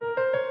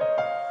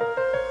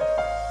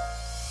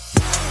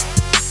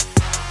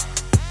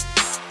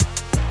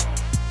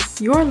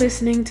You're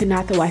listening to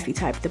Not the Wifey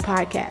Type, the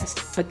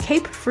podcast, a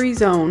cape-free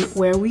zone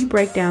where we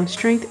break down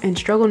strength and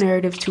struggle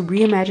narratives to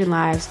reimagine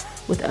lives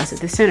with us at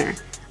the center.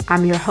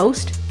 I'm your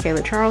host,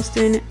 Kayla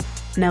Charleston.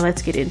 Now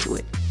let's get into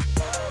it.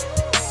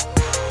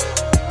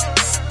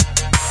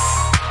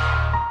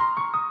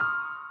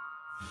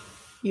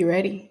 You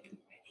ready?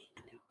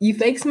 You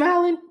fake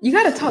smiling? You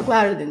got to talk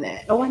louder than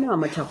that. Oh, I know I'm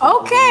going to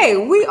talk.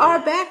 Okay, we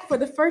are back for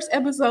the first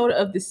episode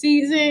of the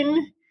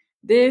season.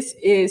 This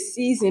is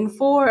season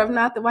 4 of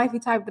Not the Wifey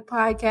Type, the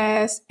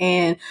podcast.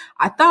 And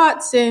I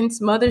thought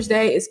since Mother's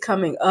Day is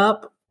coming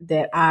up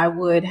that I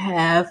would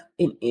have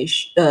an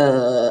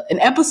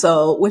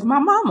episode with my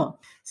mama.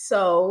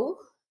 So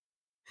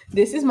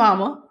this is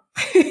Mama.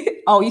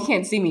 Oh, you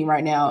can't see me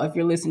right now if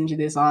you're listening to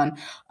this on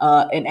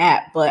an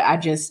app, but I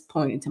just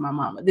pointed to my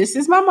mama. This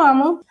is my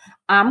mama.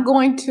 I'm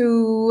going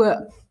to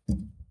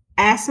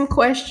ask some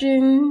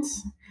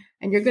questions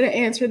and you're going to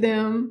answer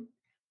them.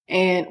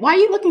 And why are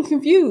you looking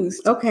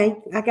confused? Okay,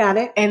 I got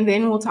it. And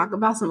then we'll talk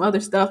about some other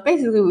stuff.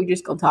 Basically, we're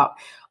just going to talk.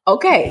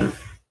 Okay.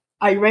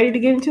 Are you ready to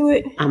get into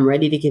it? I'm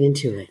ready to get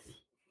into it.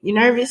 You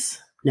nervous?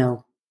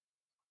 No.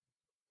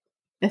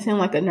 That sounds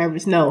like a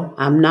nervous no.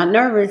 I'm not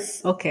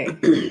nervous.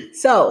 Okay.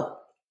 So,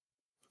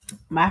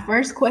 my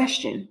first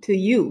question to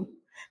you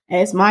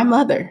as my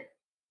mother.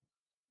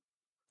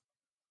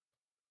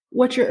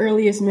 What's your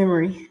earliest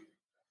memory?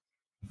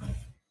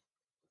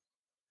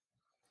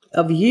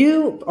 Of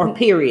you or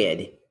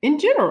period? In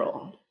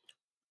general.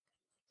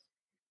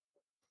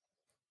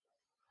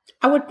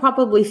 I would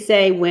probably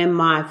say when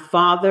my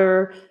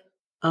father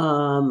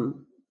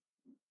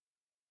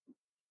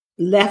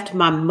left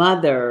my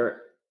mother,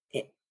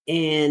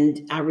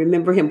 and I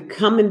remember him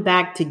coming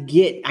back to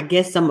get, I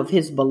guess, some of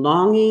his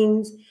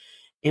belongings,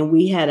 and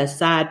we had a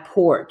side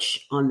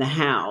porch on the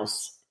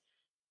house,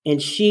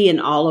 and she and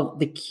all of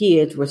the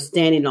kids were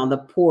standing on the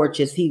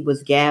porch as he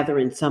was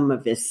gathering some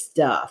of his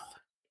stuff.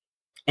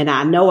 And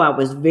I know I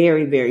was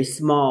very, very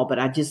small, but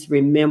I just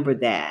remember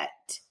that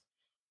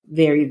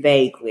very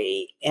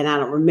vaguely. And I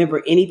don't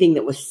remember anything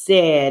that was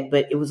said,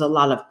 but it was a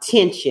lot of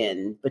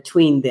tension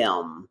between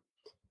them.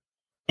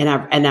 And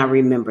I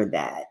remember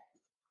that.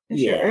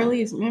 Is your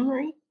earliest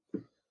memory?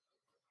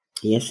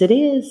 Yes, it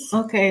is.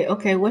 Okay.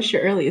 What's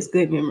your earliest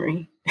good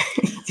memory?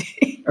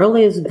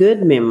 Earliest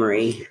good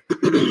memory.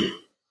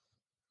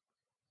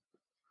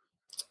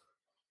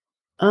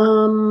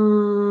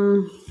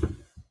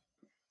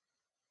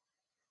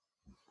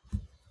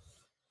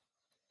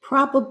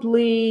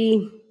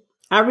 Probably,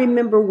 I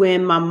remember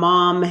when my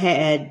mom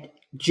had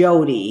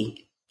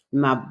Jody,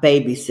 my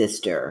baby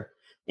sister,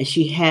 and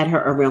she had her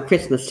around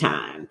Christmas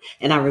time.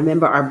 And I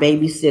remember our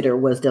babysitter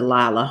was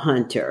Delilah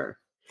Hunter.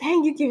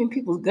 Dang, you giving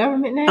people's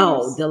government names?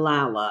 Oh,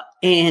 Delilah.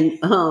 And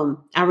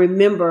I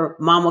remember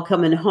Mama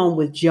coming home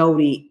with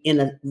Jody in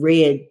a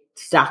red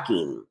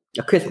stocking,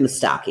 a Christmas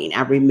stocking.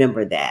 I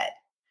remember that.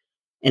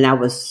 And I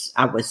was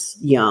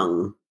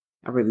young.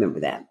 I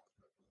remember that.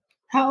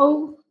 How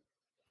old?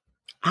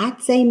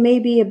 I'd say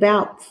maybe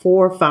about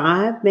 4 or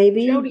 5,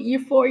 maybe. Jody, you're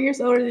 4 years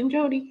older than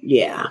Jody?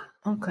 Yeah.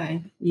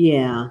 Okay.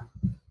 Yeah.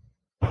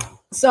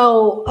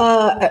 So,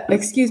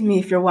 excuse me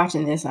if you're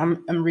watching this.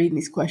 I'm reading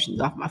these questions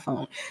off my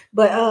phone.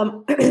 But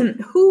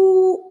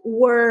who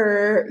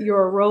were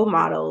your role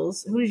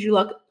models? Who did you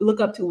look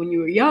up to when you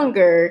were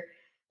younger?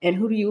 And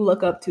who do you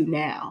look up to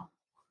now?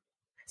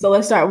 So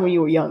let's start when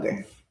you were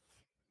younger.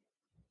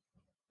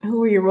 Who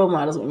were your role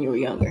models when you were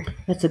younger?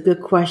 That's a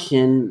good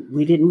question.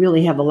 We didn't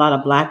really have a lot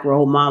of Black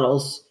role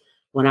models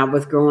when I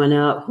was growing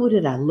up. Who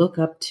did I look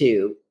up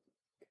to?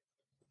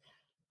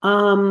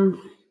 I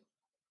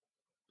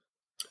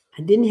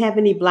didn't have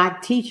any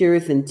Black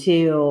teachers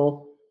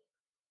until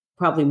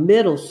probably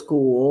middle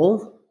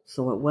school,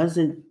 so it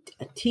wasn't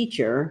a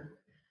teacher.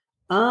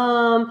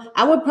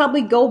 I would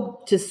probably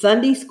go to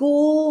Sunday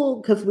school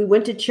because we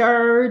went to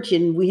church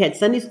and we had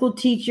Sunday school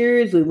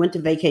teachers. We went to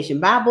Vacation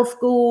Bible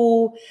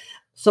School.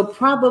 So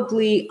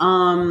probably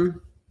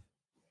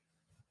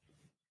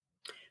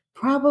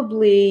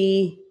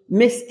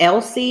Miss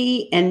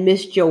Elsie and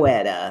Miss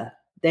Joetta.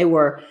 They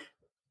were,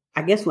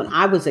 I guess when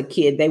I was a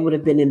kid, they would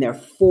have been in their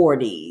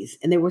 40s.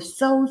 And they were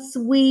so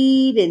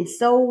sweet and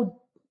so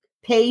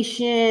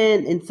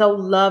patient and so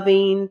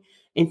loving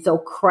and so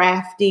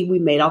crafty. We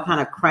made all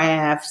kind of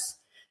crafts.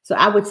 So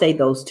I would say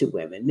those two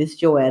women, Miss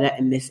Joetta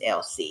and Miss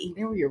Elsie.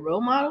 They were your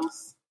role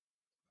models?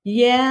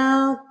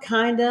 Yeah,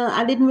 kind of.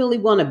 I didn't really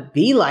want to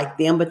be like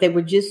them, but they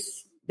were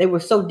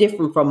so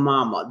different from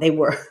Mama. They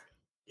were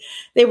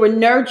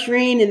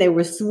nurturing and they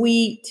were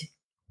sweet.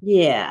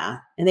 Yeah.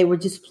 And they were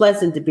just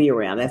pleasant to be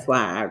around. That's why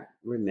I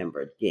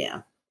remembered.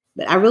 Yeah.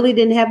 But I really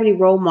didn't have any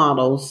role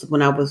models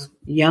when I was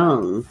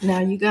young.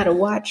 Now you got to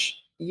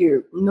watch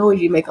your noise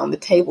you make on the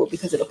table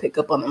because it'll pick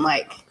up on the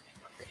mic.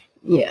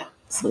 Yeah.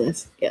 So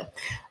that's, yeah.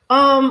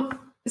 So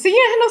you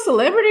didn't have no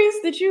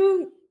celebrities that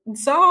you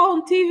saw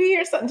on TV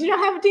or something? Did you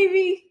have a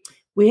TV?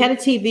 We had a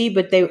TV,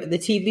 but the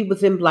TV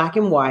was in black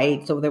and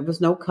white, so there was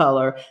no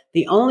color.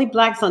 The only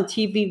Blacks on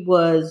TV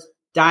was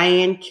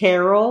Diane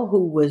Carroll,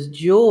 who was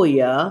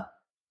Julia.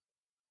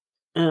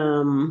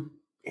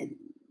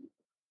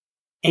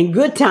 and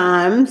good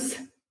times.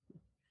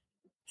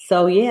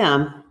 So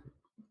yeah,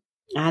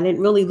 I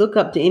didn't really look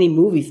up to any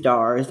movie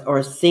stars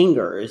or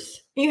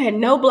singers. You had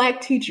no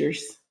Black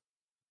teachers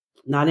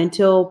Not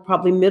until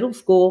probably middle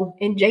school.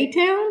 in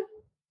J-Town?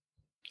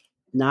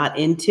 Not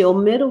until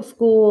middle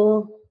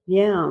school.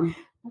 Yeah.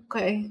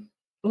 Okay.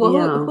 Well,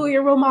 Yeah. who are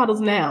your role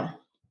models now?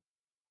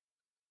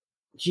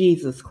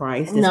 Jesus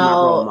Christ is my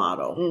role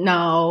model.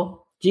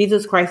 No.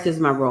 Jesus Christ is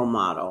my role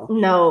model.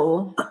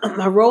 No.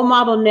 My role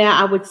model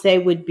now, I would say,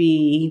 would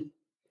be,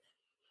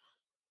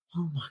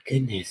 oh my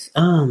goodness.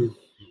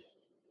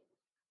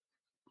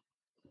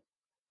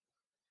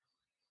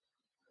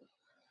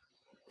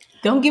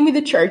 Don't give me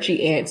the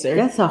churchy answer.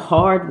 That's a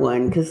hard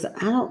one because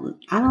I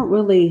don't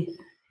really.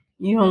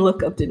 You don't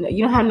look up to,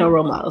 you don't have no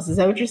role models. Is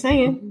that what you're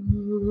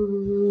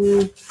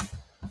saying?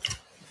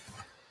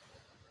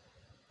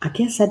 I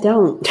guess I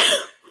don't.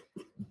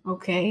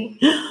 Okay.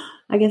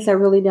 I guess I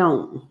really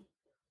don't.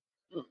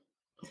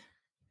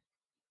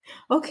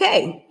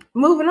 Okay.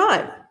 Moving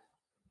on.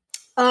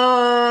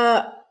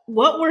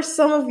 What were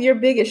some of your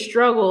biggest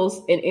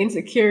struggles and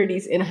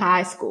insecurities in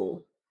high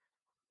school?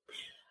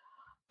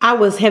 I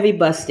was heavy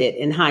busted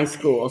in high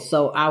school,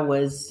 so I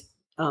was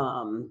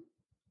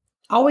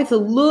always a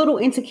little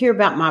insecure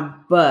about my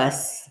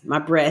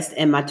breast,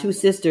 and my two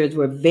sisters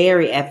were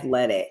very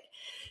athletic.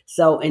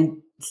 So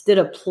instead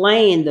of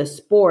playing the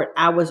sport,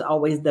 I was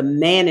always the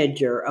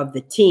manager of the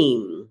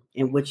team,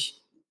 and which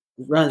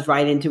runs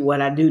right into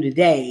what I do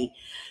today.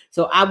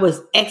 So I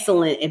was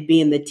excellent at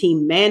being the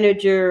team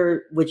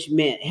manager, which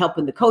meant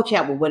helping the coach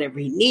out with whatever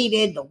he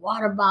needed, the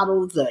water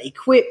bottles, the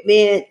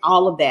equipment,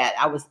 all of that.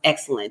 I was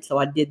excellent. So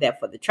I did that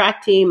for the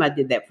track team. I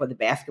did that for the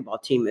basketball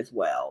team as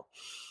well.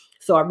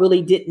 So I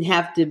really didn't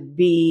have to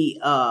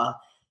be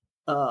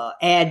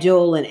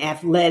agile and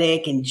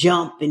athletic and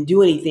jump and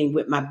do anything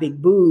with my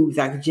big boobs.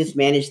 I could just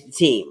manage the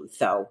team.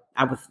 So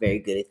I was very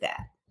good at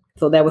that.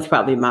 So that was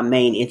probably my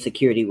main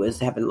insecurity, was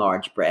having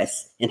large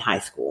breasts in high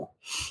school.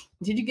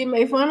 Did you get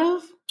made fun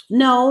of?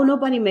 No,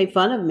 nobody made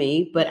fun of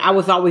me, but I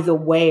was always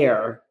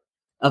aware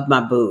of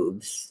my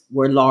boobs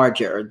were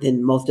larger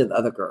than most of the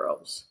other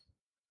girls.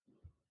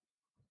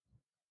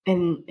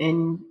 And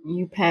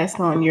you passed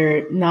on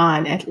your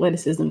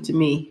non-athleticism to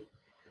me.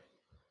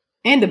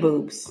 And the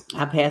boobs.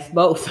 I passed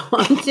both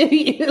on to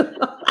you.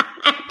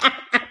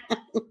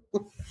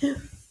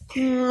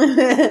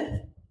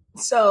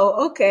 So,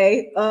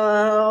 okay.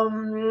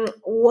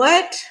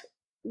 What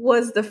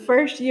was the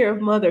first year of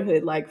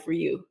motherhood like for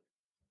you?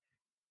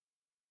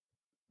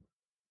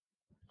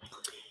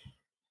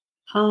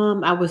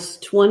 I was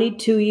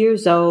 22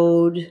 years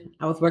old.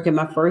 I was working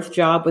my first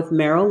job with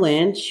Merrill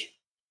Lynch,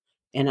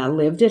 and I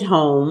lived at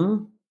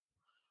home.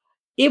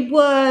 It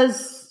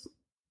was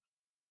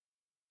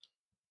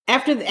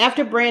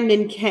after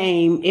Brandon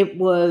came, it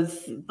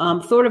was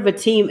sort of a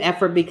team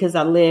effort because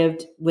I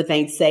lived with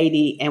Aunt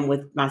Sadie and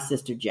with my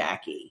sister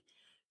Jackie.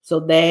 So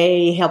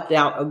they helped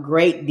out a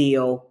great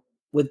deal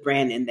with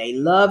Brandon. They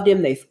loved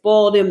him. They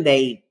spoiled him.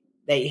 They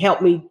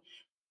helped me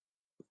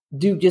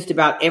do just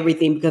about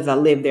everything because I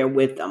lived there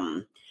with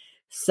them.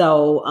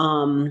 So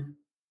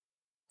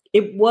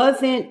it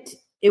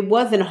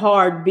wasn't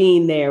hard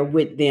being there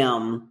with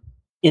them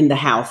in the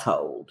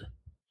household.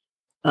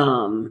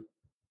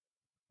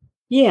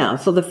 Yeah,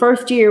 so the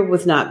first year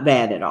was not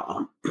bad at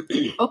all.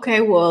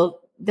 Okay,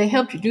 well, they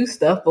helped you do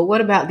stuff, but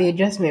what about the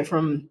adjustment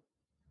from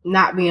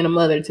not being a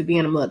mother to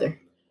being a mother?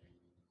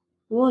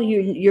 Well,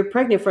 you're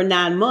pregnant for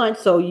 9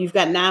 months, so you've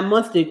got 9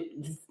 months to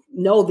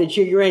know that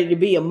you're ready to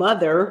be a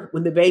mother.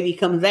 When the baby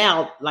comes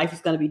out, life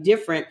is going to be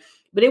different.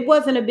 But it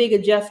wasn't a big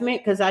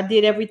adjustment because I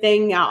did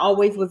everything I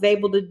always was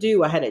able to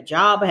do. I had a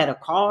job, I had a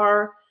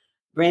car.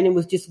 Brandon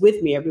was just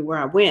with me everywhere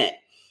I went.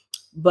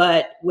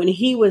 But when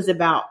he was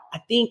about, I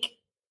think,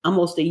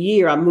 almost a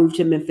year, I moved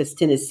to Memphis,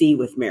 Tennessee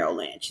with Merrill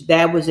Lynch.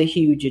 That was a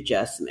huge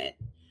adjustment.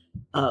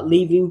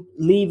 Leaving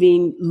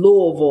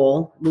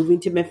Louisville, moving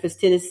to Memphis,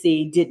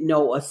 Tennessee, didn't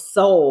know a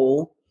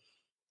soul.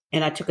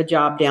 And I took a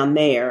job down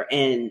there,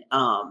 and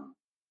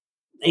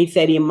Aunt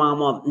Sadie and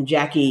Mama and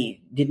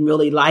Jackie didn't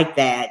really like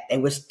that. They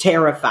was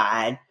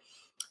terrified.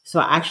 So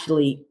I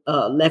actually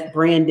left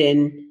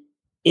Brandon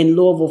in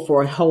Louisville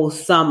for a whole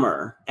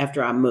summer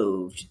after I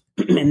moved.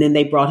 And then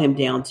they brought him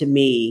down to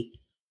me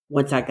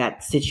once I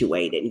got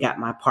situated and got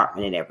my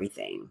apartment and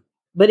everything.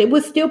 But it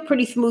was still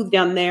pretty smooth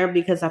down there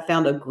because I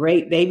found a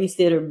great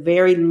babysitter,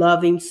 very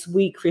loving,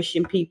 sweet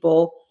Christian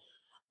people,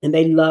 and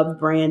they loved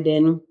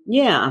Brandon.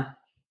 Yeah.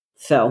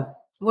 So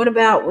what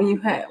about when you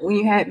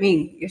had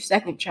me, your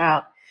second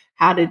child?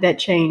 How did that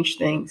change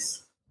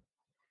things?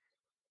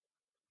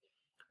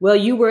 Well,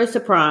 you were a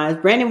surprise.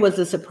 Brandon was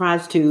a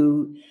surprise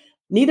too.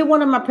 Neither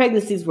one of my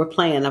pregnancies were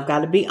planned. I've got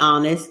to be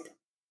honest.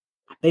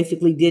 I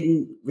basically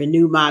didn't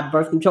renew my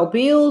birth control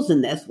pills,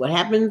 and that's what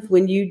happens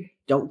when you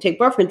don't take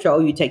birth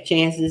control. You take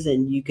chances,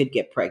 and you could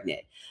get pregnant.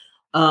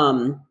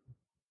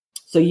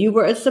 So you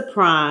were a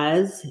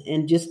surprise.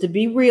 And just to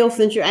be real,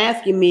 since you're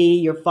asking me,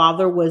 your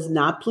father was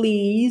not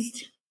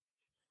pleased,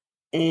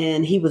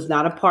 and he was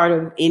not a part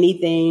of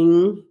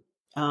anything.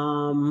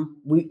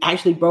 We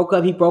actually broke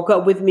up. He broke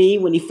up with me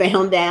when he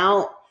found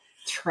out.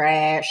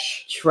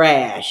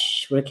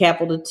 Trash with a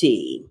capital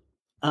T.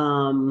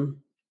 But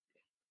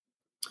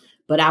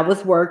I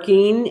was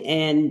working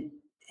and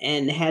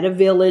had a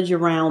village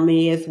around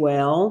me as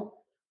well.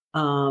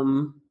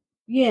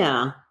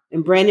 Yeah.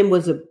 And Brandon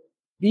was a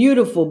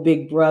beautiful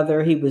big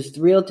brother. He was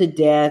thrilled to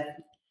death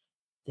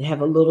to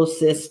have a little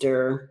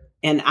sister.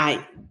 And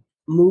I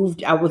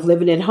was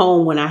living at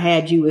home when I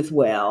had you as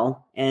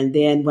well. And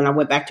then when I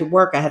went back to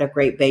work, I had a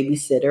great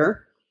babysitter.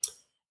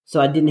 So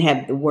I didn't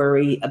have to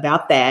worry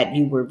about that.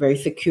 You were very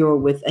secure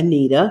with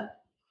Anita.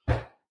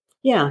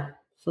 Yeah.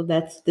 So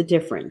that's the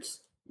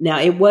difference. Now,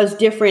 it was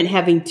different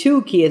having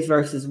 2 kids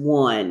versus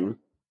 1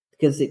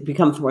 because it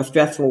becomes more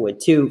stressful with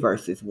 2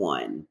 versus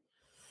 1.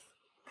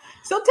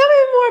 So tell me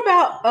more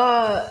about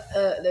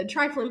the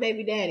trifling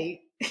baby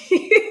daddy.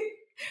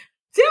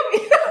 Tell me,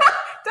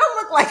 don't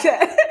look like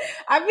that.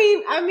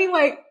 I mean,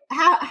 like,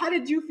 how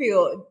did you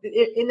feel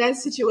in that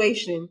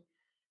situation?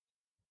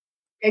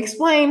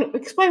 Explain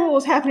what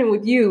was happening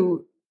with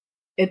you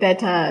at that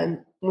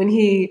time when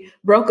he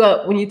broke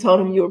up, when you told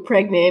him you were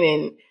pregnant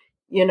and,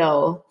 you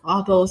know,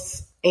 all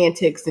those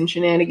antics and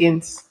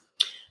shenanigans.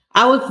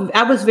 I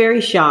was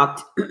very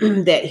shocked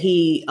that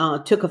he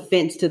took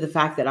offense to the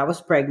fact that I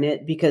was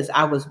pregnant because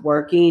I was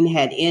working,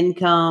 had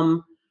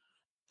income.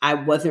 I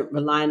wasn't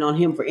relying on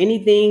him for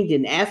anything,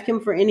 didn't ask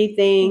him for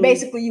anything.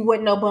 Basically, you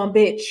wasn't no bum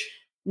bitch.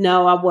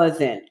 No, I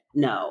wasn't.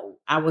 No,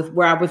 I was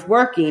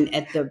working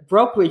at the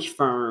brokerage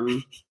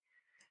firm.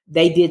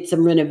 They did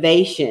some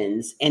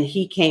renovations and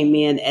he came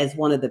in as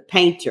one of the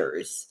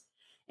painters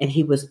and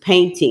he was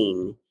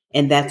painting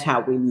and that's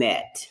how we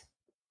met.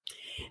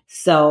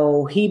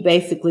 So he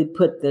basically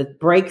put the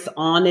brakes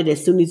on it.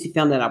 As soon as he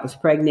found that I was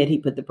pregnant, he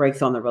put the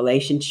brakes on the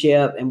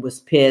relationship and was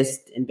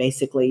pissed and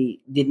basically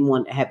didn't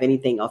want to have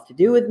anything else to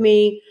do with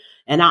me.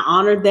 And I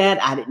honored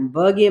that. I didn't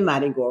bug him. I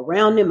didn't go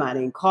around him. I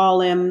didn't call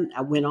him.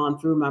 I went on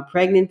through my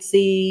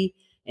pregnancy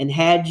and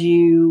had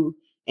you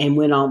and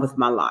went on with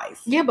my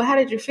life. Yeah, but how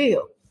did you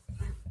feel?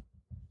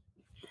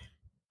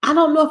 I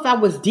don't know if I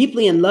was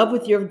deeply in love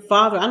with your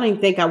father. I don't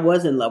even think I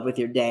was in love with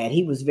your dad.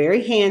 He was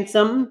very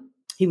handsome.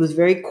 He was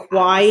very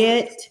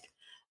quiet,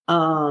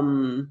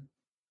 kind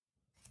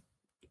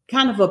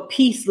of a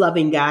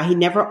peace-loving guy. He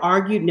never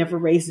argued, never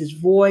raised his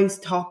voice,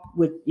 talked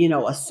with,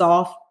 a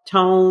soft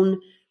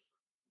tone.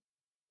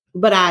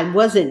 But I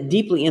wasn't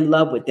deeply in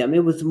love with them.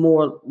 It was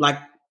more like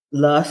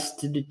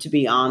lust, to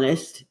be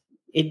honest.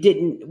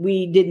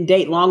 We didn't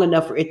date long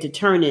enough for it to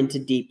turn into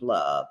deep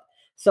love.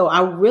 So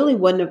I really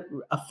wasn't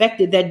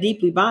affected that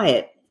deeply by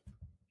it.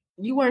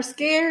 You weren't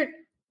scared?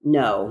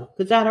 No,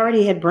 because I'd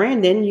already had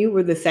Brandon. You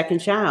were the second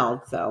child.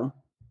 So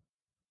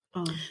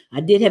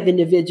I did have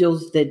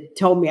individuals that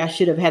told me I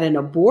should have had an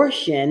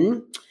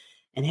abortion.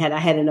 And had I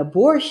had an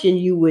abortion,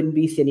 you wouldn't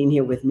be sitting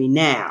here with me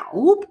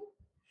now.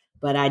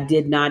 But I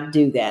did not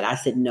do that. I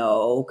said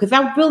no, because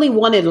I really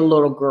wanted a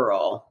little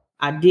girl.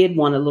 I did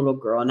want a little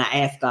girl. And I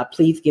asked God,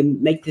 please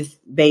make this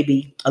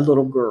baby a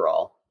little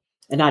girl.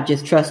 And I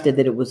just trusted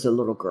that it was a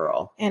little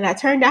girl. And I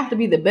turned out to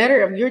be the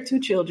better of your 2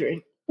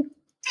 children.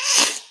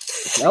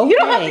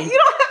 Okay.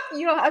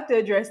 You don't have to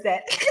address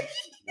that.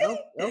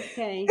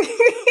 Okay.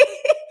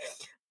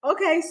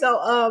 Okay,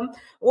 so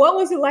what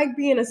was it like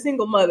being a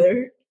single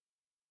mother?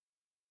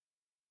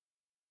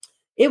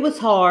 It was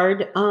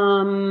hard.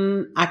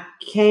 I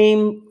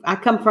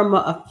come from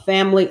a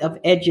family of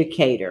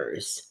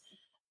educators,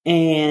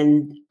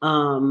 and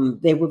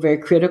they were very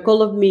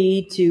critical of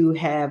me to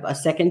have a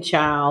second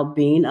child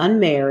being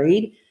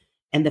unmarried,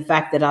 and the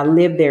fact that I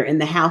lived there in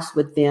the house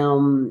with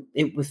them.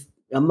 It was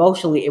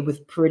emotionally, it was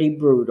pretty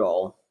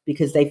brutal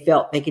because they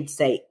felt they could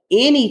say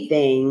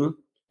anything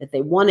that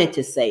they wanted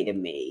to say to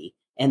me,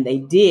 and they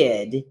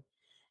did.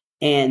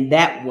 And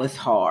that was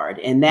hard.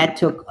 And that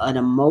took an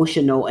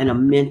emotional and a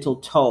mental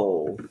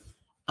toll.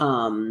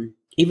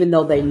 Even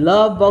though they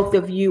love both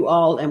of you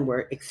all and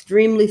were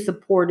extremely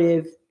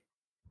supportive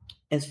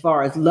as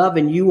far as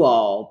loving you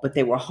all, but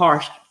they were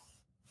harsh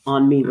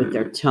on me with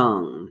their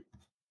tongue.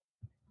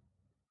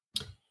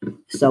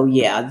 So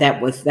yeah,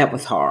 that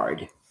was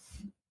hard.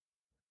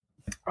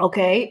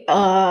 Okay.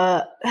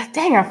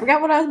 Dang, I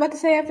forgot what I was about to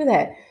say after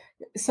that.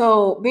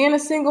 So being a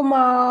single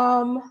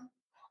mom.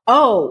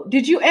 Oh,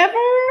 did you ever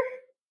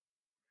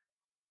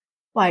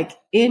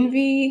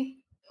envy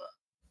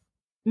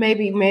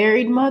maybe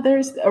married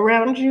mothers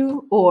around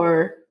you,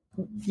 or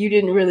that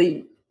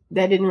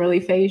didn't really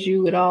faze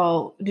you at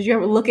all? Did you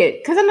ever look at,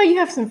 because I know you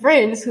have some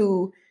friends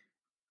who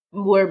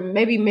were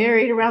maybe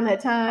married around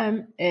that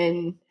time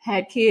and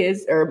had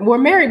kids, or were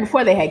married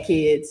before they had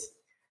kids.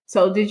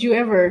 So did you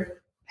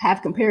ever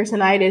have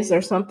comparisonitis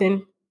or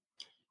something?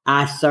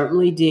 I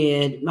certainly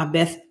did. My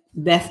best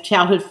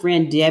childhood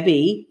friend,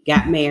 Debbie,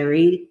 got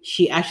married.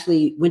 She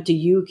actually went to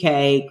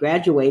UK,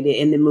 graduated,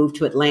 and then moved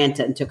to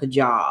Atlanta and took a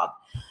job.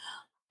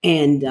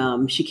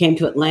 And she came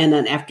to Atlanta,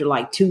 and after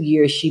 2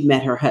 years, she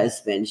met her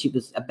husband. She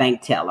was a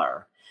bank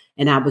teller,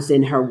 and I was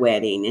in her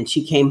wedding, and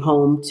she came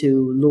home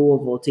to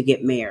Louisville to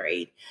get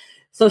married.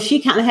 So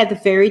she kind of had the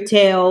fairy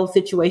tale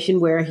situation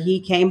where he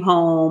came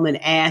home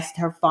and asked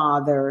her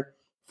father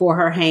for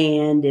her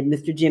hand, and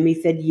Mr. Jimmy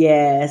said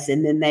yes.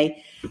 And then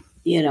they,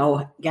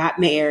 got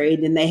married,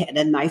 and they had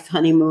a nice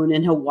honeymoon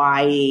in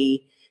Hawaii.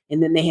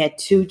 And then they had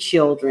 2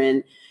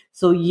 children.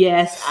 So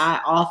yes,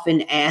 I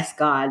often ask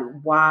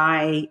God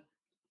why,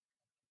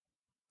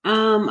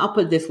 I'll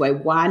put it this way,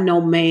 why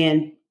no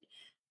man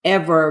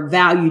ever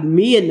valued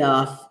me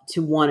enough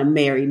to want to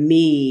marry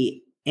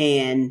me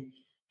and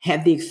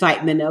have the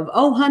excitement of,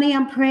 oh, honey,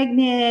 I'm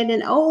pregnant,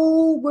 and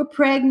oh, we're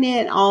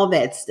pregnant, all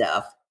that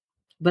stuff.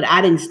 But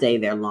I didn't stay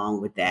there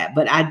long with that.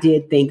 But I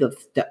did think of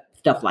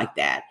stuff like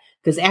that.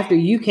 Because after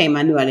you came,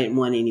 I knew I didn't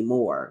want any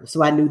more.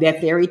 So I knew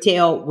that fairy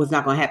tale was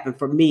not going to happen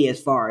for me as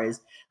far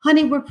as,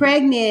 honey, we're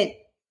pregnant.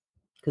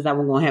 Because I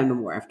wasn't going to have no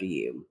more after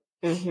you.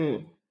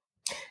 Mm-hmm.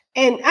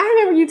 And I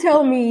remember you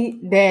telling me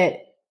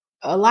that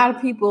a lot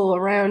of people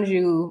around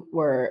you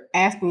were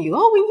asking you,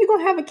 oh, when you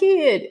going to have a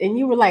kid? And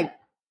you were like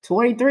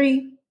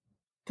 23,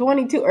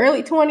 22,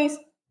 early 20s.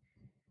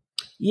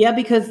 Yeah,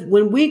 because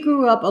when we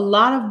grew up, a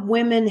lot of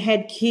women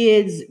had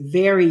kids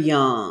very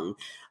young.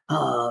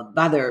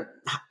 By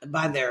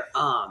their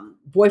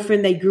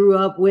boyfriend they grew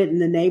up with in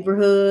the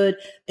neighborhood.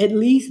 At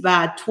least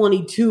by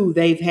 22,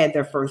 they've had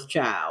their first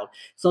child.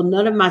 So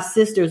none of my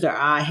sisters or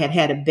I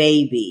had a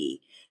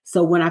baby.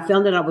 So when I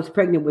found out I was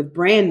pregnant with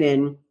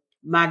Brandon,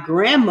 my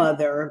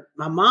grandmother,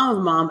 my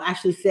mom's mom,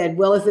 actually said,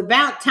 well, it's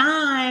about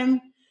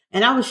time.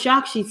 And I was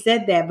shocked she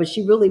said that, but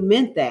she really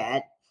meant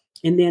that.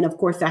 And then, of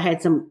course, I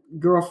had some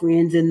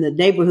girlfriends in the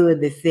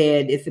neighborhood that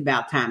said it's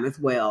about time as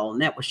well.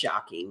 And that was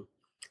shocking.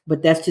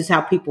 But that's just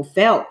how people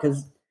felt,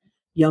 because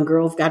young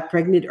girls got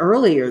pregnant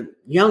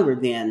younger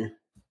then.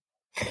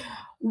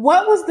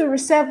 What was the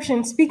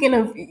reception? Speaking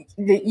of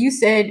that, you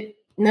said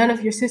none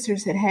of your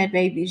sisters had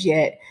babies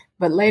yet,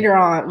 but later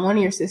on, one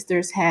of your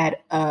sisters had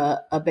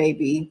a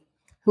baby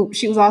who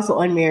she was also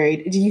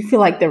unmarried. Do you feel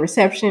like the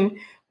reception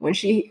when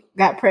she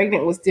got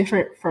pregnant was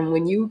different from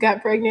when you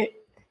got pregnant?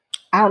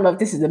 I don't know if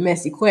this is a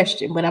messy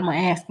question, but I'm going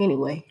to ask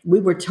anyway. We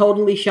were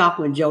totally shocked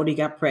when Jody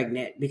got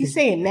pregnant. You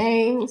saying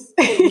names?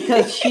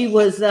 Because she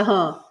was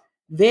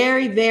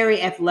very, very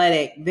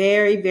athletic,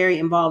 very, very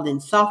involved in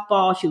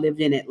softball. She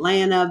lived in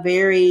Atlanta,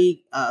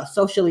 very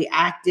socially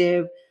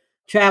active,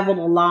 traveled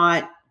a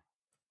lot.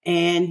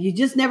 And you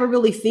just never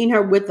really seen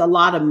her with a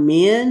lot of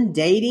men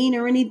dating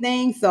or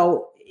anything.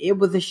 So it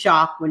was a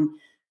shock when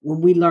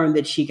we learned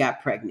that she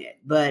got pregnant.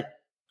 But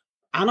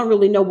I don't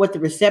really know what the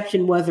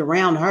reception was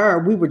around her.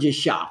 We were just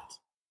shocked.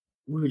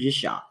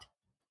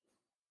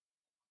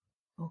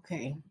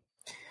 Okay.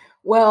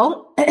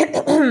 Well,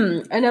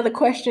 another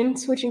question,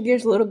 switching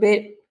gears a little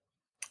bit.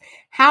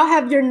 How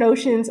have your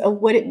notions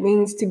of what it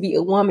means to be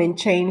a woman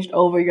changed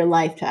over your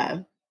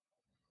lifetime?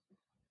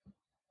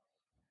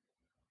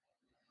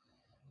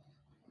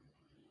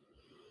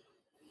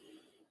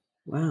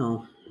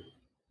 Wow.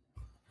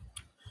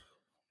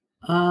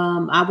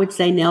 I would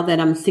say now that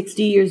I'm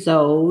 60 years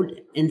old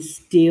and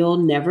still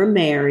never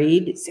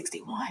married.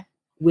 61.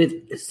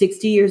 With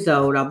 60 years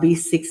old, I'll be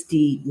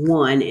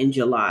 61 in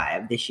July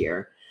of this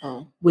year.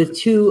 Oh. With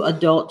 2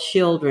 adult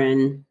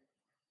children.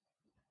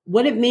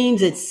 What it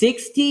means at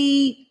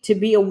 60 to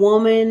be a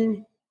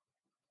woman,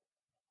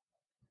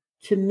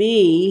 to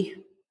me,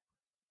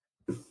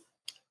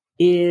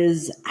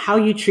 is how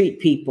you treat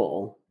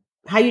people.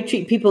 How you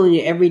treat people in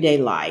your everyday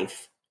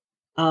life.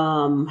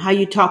 How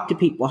you talk to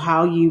people,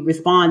 how you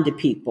respond to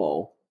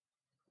people.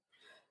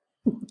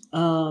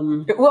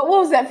 What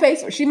was that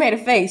face? She made a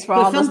face for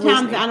all.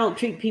 Sometimes I don't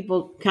treat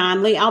people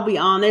kindly. I'll be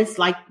honest.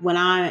 Like when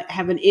I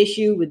have an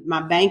issue with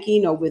my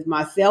banking or with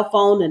my cell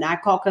phone, and I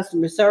call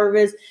customer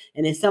service,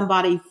 and it's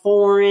somebody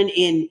foreign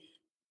in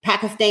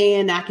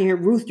Pakistan, I can hear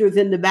roosters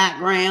in the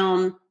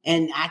background,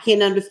 and I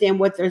can't understand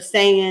what they're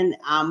saying.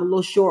 I'm a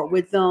little short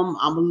with them.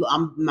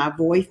 My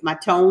voice, my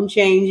tone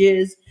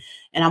changes.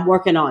 And I'm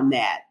working on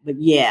that. But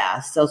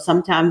yeah, so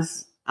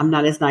sometimes I'm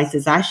not as nice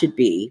as I should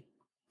be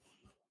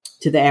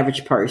to the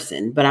average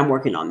person, but I'm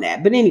working on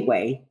that. But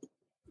anyway,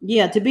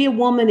 yeah, to be a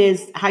woman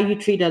is how you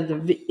treat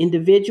other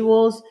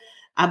individuals.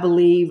 I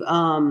believe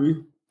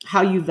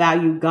how you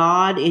value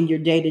God in your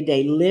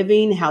day-to-day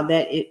living, how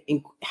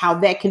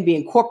that can be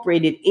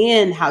incorporated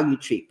in how you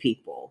treat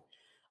people.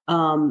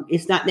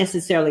 It's not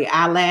necessarily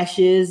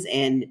eyelashes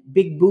and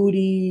big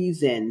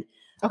booties and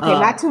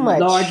not too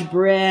much, large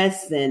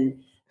breasts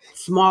and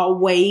small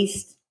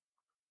waist.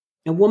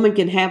 A woman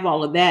can have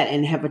all of that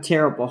and have a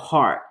terrible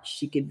heart.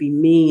 She could be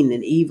mean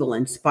and evil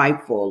and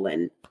spiteful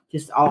and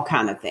just all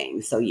kind of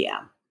things. So yeah,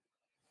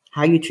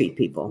 how you treat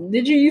people.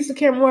 Did you used to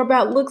care more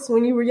about looks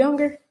when you were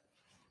younger?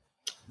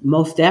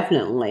 Most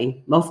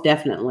definitely.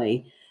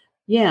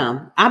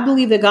 Yeah, I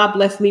believe that God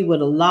blessed me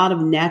with a lot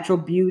of natural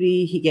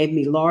beauty. He gave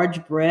me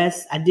large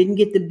breasts. I didn't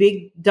get the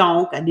big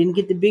donk. I didn't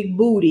get the big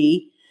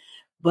booty,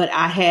 but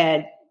I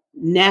had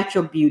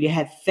natural beauty. I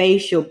had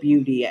facial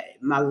beauty.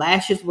 My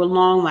lashes were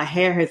long. My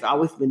hair has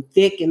always been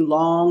thick and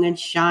long and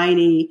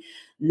shiny,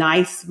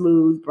 nice,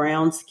 smooth,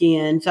 brown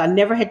skin. So I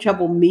never had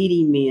trouble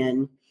meeting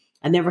men.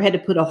 I never had to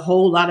put a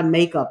whole lot of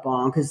makeup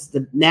on because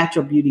the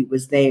natural beauty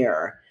was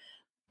there.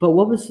 But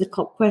what was the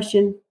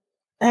question?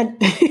 I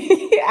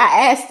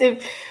asked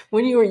if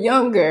when you were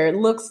younger,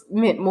 looks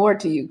meant more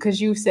to you,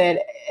 because you said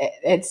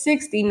at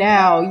 60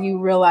 now you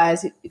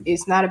realize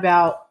it's not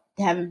about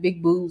having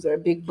big boobs or a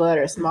big butt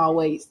or a small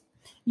waist.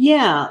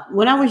 Yeah.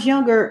 When I was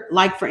younger,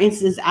 like for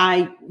instance,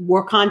 I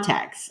wore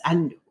contacts.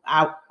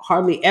 I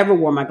hardly ever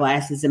wore my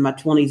glasses in my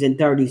 20s and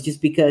 30s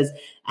just because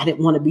I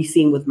didn't want to be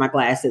seen with my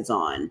glasses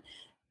on.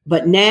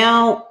 But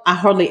now I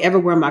hardly ever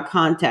wear my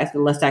contacts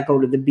unless I go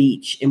to the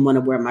beach and want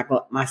to wear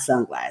my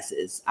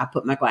sunglasses. I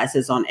put my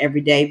glasses on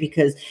every day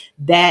because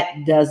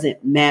that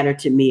doesn't matter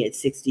to me at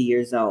 60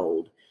 years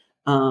old.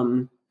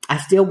 I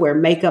still wear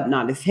makeup,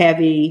 not as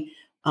heavy.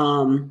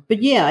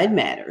 But yeah, it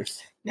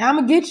matters. Now I'm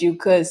gonna get you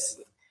because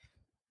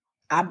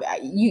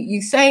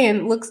you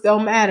saying looks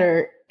don't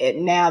matter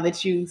now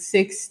that you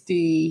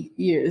 60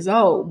 years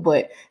old,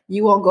 but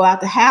you won't go out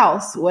the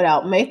house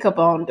without makeup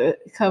on to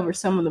cover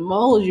some of the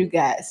moles you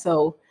got.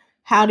 So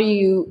how do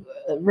you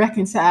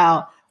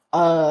reconcile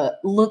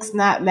looks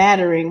not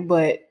mattering,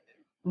 but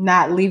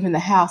not leaving the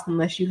house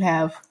unless you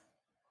have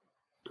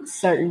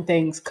certain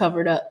things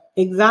covered up?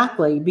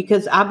 Exactly,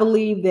 because I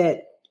believe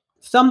that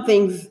some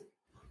things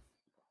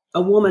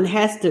a woman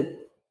has to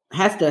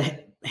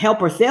help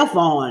herself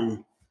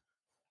on.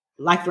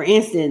 Like for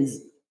instance,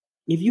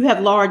 if you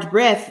have large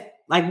breasts,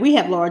 like we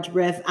have large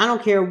breasts, I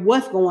don't care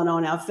what's going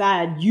on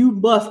outside, you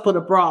must put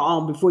a bra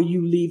on before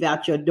you leave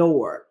out your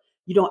door.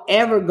 You don't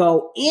ever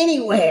go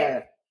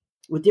anywhere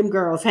with them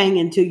girls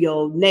hanging to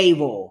your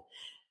navel.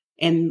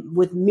 And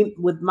with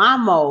my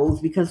moles,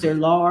 because they're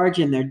large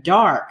and they're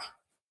dark,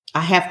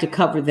 I have to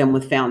cover them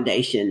with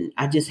foundation.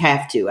 I just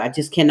have to. I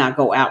just cannot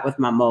go out with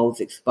my moles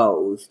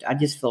exposed. I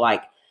just feel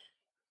like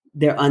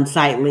they're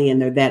unsightly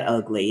and they're that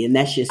ugly. And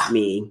that's just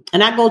me.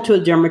 And I go to a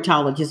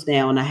dermatologist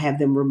now and I have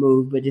them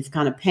removed, but it's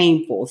kind of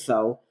painful.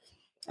 So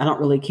I don't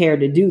really care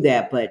to do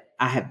that, but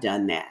I have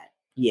done that.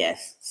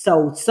 Yes.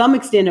 So some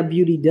extent of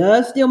beauty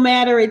does still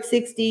matter at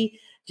 60,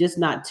 just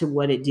not to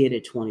what it did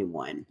at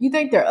 21. You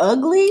think they're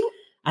ugly?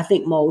 I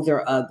think moles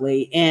are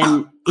ugly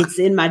and it's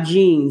in my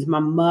genes. My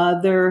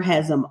mother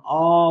has them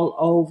all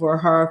over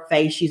her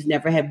face. She's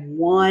never had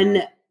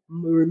one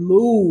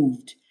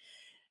removed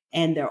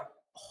and they're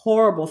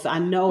horrible. So I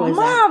know as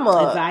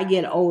I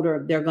get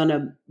older, they're going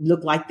to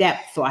look like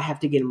that. So I have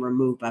to get them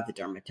removed by the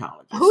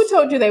dermatologist. Who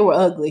told you they were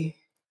ugly?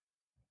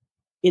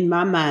 In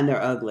my mind,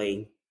 they're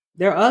ugly.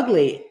 They're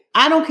ugly.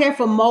 I don't care if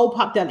a mole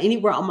popped out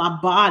anywhere on my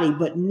body,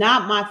 but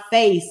not my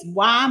face.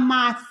 Why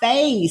my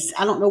face?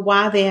 I don't know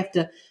why they have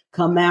to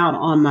come out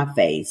on my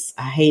face.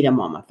 I hate them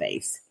on my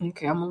face.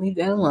 Okay, I'm going to leave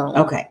that alone.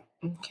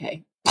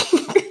 Okay.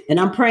 And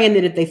I'm praying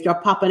that if they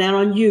start popping out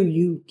on you,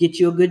 you get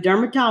you a good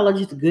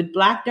dermatologist, a good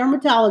black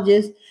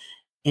dermatologist,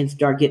 and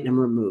start getting them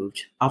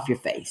removed off your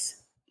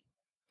face.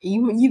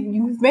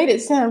 You've made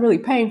it sound really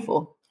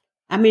painful.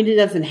 I mean, it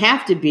doesn't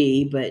have to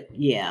be, but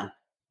yeah,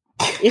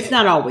 it's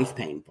not always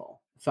painful.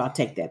 So I'll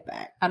take that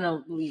back. I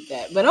don't believe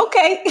that, but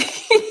okay.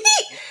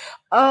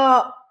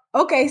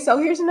 Okay, so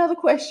here's another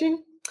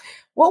question.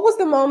 What was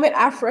the moment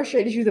I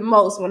frustrated you the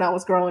most when I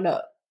was growing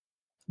up?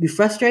 You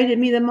frustrated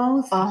me the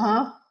most?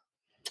 Uh-huh.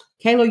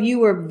 Kayla, you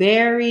were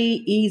very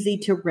easy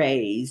to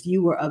raise.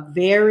 You were a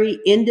very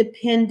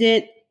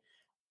independent,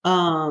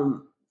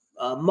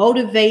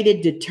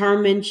 motivated,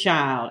 determined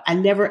child. I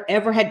never,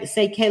 ever had to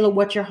say, Kayla,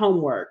 what's your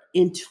homework?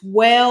 In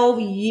 12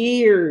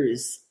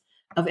 years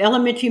of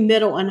elementary,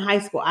 middle, and high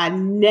school, I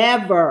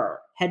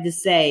never had to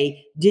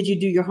say, did you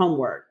do your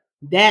homework?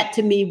 That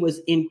to me was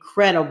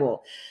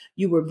incredible.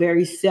 You were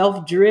very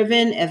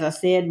self-driven, as I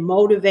said,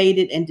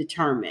 motivated and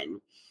determined.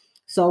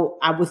 So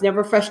I was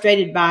never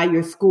frustrated by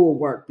your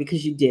schoolwork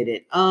because you did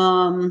it.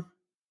 I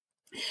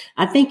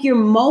think your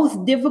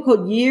most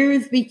difficult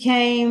years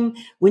became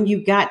when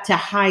you got to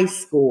high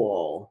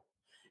school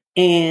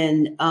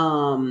and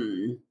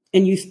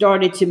you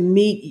started to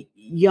meet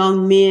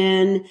young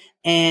men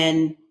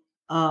and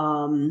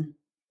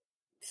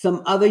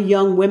some other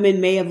young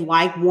women may have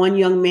liked one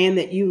young man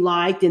that you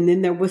liked. And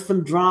then there was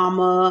some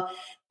drama.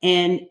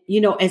 And,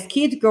 you know, as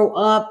kids grow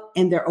up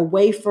and they're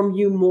away from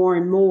you more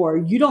and more,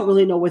 you don't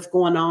really know what's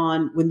going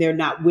on when they're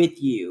not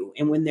with you.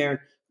 And when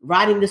they're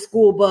riding the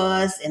school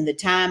bus and the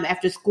time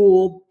after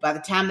school, by the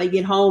time they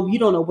get home, you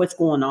don't know what's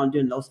going on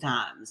during those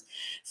times.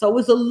 So it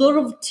was a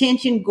little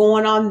tension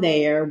going on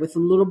there with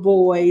some little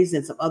boys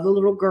and some other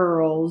little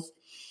girls.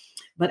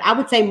 But I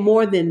would say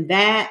more than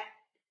that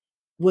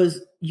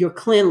was your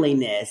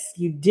cleanliness.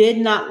 You did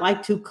not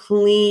like to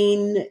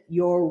clean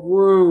your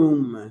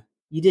room.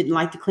 You didn't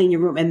like to clean your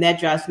room. And that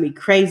drives me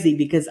crazy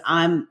because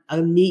I'm a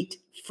neat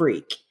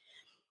freak.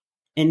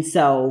 And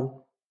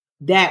so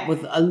that was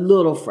a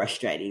little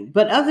frustrating.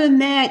 But other than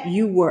that,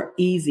 you were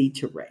easy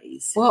to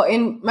raise. Well,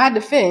 in my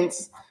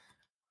defense,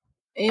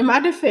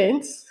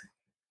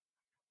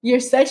 you're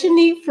such a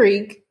neat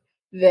freak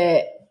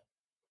that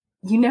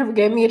you never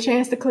gave me a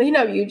chance to clean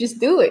up. You just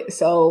do it.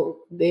 So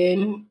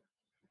then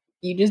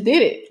you just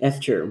did it. That's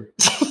true.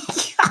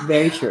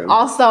 Very true.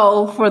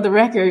 Also, for the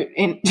record,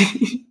 and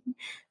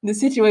the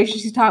situation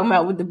she's talking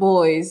about with the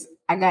boys,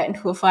 I got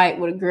into a fight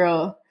with a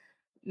girl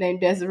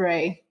named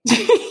Desiree.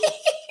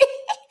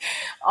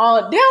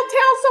 Downtown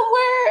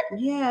somewhere.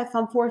 Yeah, it's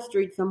on 4th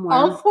Street somewhere.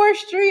 On 4th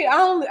Street.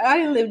 I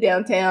didn't live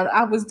downtown.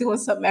 I was doing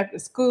something after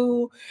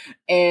school,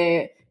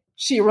 and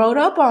she rode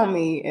up on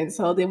me, and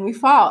so then we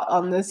fought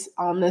on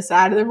the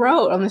side of the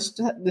road, on the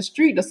side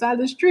of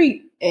the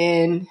street,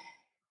 and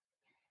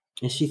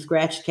she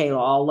scratched Kayla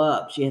all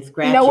up. She had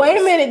scratches. No, wait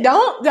a minute.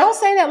 Don't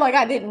say that like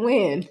I didn't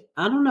win.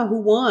 I don't know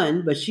who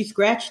won, but she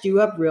scratched you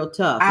up real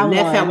tough. And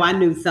that's how I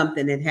knew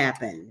something had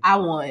happened. I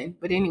won.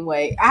 But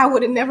anyway, I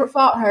would have never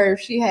fought her if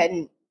she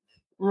hadn't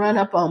run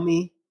up on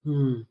me.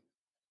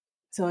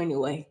 So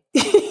anyway.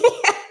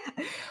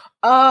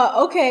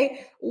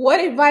 Okay. What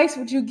advice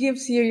would you give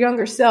to your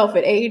younger self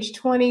at age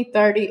 20,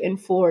 30,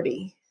 and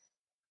 40?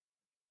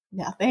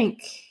 Now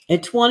think.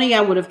 At 20,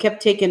 I would have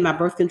kept taking my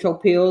birth control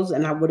pills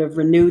and I would have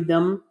renewed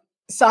them.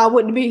 So I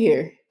wouldn't be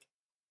here.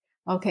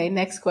 Okay,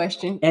 next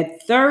question.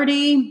 At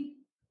 30,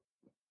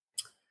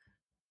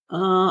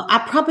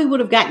 I probably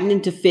would have gotten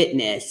into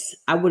fitness.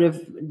 I would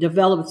have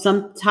developed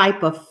some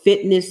type of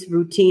fitness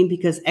routine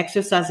because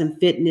exercise and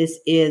fitness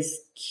is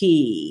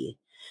key.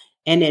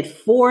 And at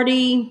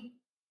 40,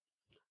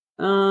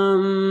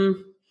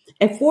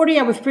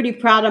 I was pretty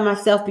proud of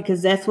myself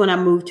because that's when I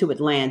moved to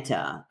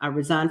Atlanta. I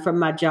resigned from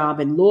my job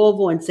in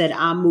Louisville and said,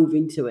 I'm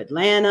moving to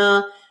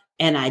Atlanta.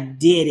 And I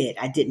did it.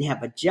 I didn't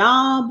have a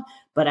job,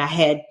 but I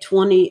had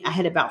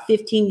about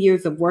 15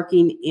 years of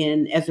working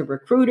as a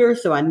recruiter.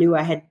 So I knew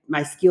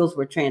my skills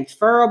were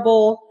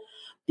transferable.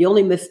 The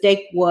only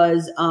mistake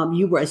was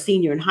you were a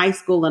senior in high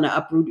school and I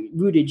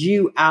uprooted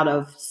you out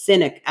of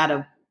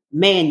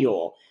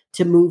Manual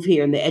to move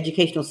here, and the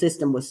educational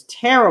system was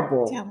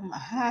terrible my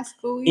high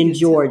school in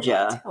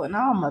Georgia. Telling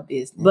all my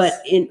business.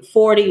 But in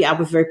 40, I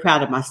was very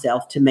proud of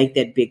myself to make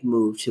that big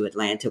move to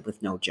Atlanta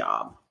with no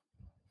job.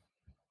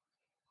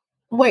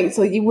 Wait,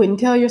 so you wouldn't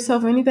tell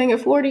yourself anything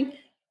at 40?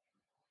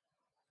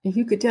 If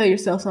you could tell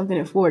yourself something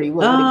at 40,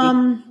 what would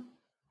it be?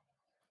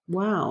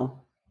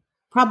 Wow.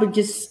 Probably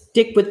just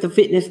stick with the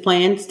fitness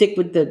plan, stick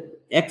with the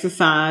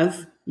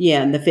exercise,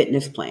 and the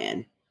fitness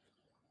plan.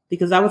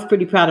 Because I was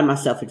pretty proud of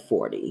myself at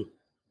 40.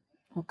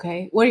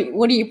 Okay.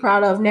 What are you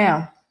proud of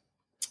now?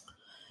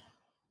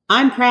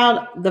 I'm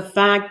proud of the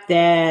fact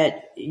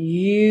that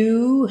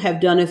you have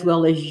done as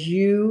well as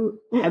you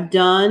have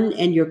done,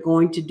 and you're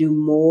going to do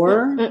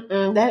more.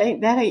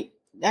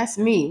 That's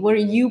me. What are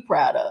you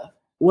proud of?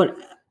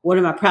 What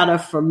am I proud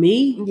of for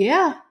me?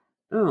 Yeah.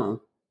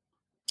 Oh.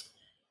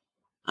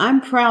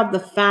 I'm proud of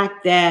the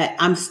fact that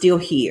I'm still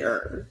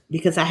here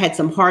because I had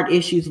some heart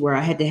issues where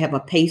I had to have a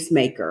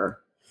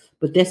pacemaker,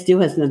 but that still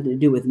has nothing to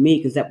do with me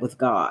because that was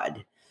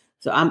God.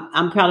 So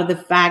I'm proud of the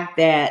fact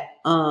that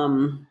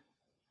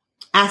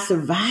I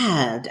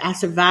survived. I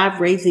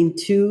survived raising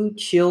 2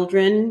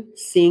 children,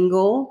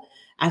 single.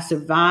 I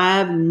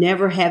survived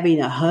never having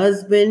a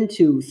husband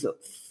to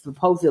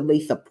supposedly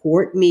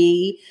support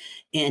me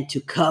and to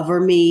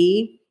cover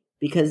me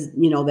because,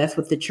 that's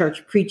what the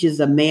church preaches.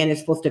 A man is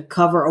supposed to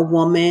cover a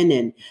woman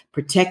and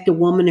protect a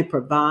woman and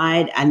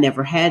provide. I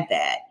never had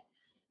that.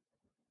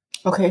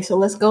 Okay, so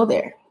let's go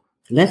there.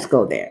 Let's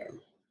go there.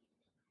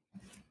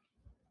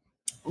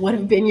 What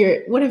have been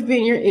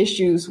your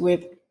issues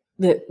with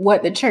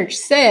what the church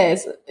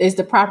says is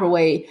the proper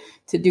way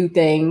to do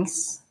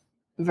things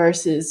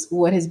versus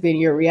what has been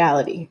your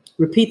reality?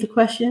 Repeat the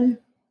question.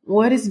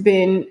 What has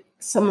been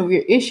some of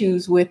your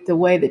issues with the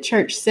way the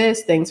church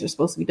says things are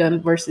supposed to be done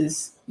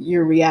versus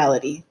your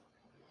reality?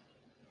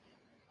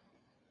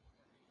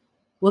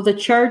 Well, the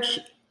church,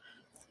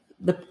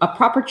 a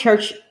proper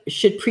church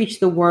should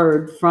preach the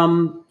word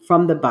from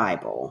the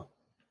Bible.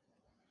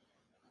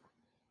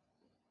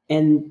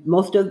 And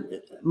most of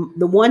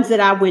the ones that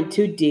I went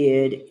to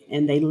did,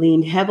 and they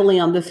leaned heavily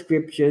on the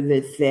scripture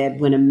that said,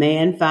 when a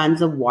man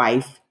finds a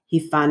wife, he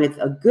findeth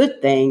a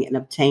good thing and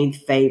obtains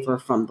favor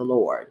from the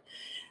Lord.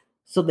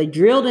 So they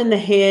drilled in the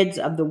heads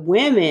of the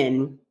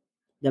women,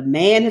 the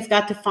man has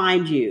got to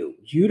find you.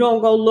 You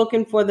don't go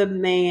looking for the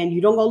man.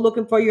 You don't go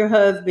looking for your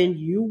husband.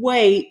 You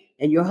wait,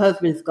 and your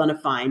husband's going to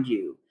find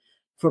you.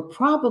 For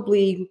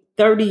probably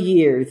 30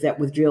 years, that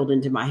was drilled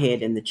into my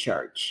head in the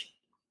church.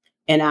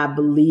 And I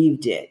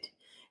believed it.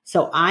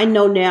 So I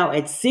know now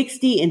at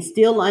 60 and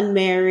still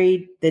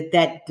unmarried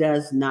that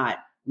does not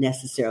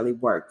necessarily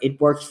work.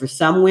 It works for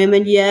some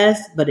women,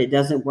 yes, but it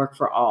doesn't work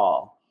for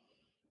all.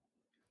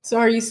 So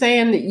are you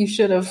saying that you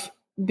should have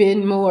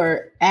been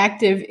more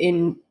active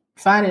in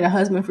finding a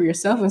husband for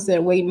yourself instead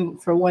of waiting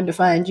for one to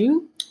find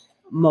you?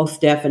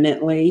 Most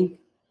definitely.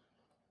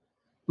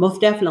 Most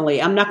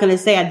definitely. I'm not going to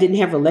say I didn't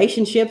have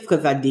relationships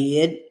because I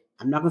did.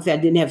 I'm not going to say I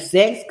didn't have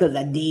sex because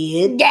I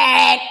did.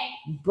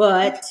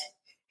 But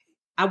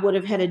I would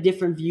have had a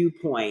different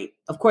viewpoint.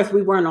 Of course,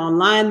 we weren't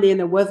online then.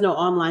 There was no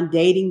online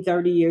dating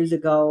 30 years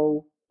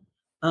ago.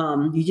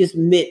 You just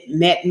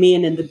met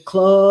men in the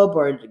club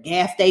or the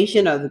gas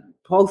station or the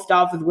post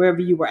office,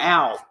 wherever you were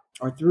out,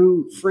 or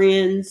through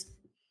friends.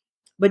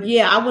 But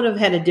yeah, I would have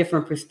had a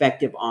different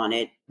perspective on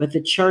it. But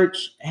the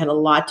church had a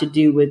lot to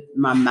do with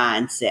my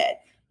mindset.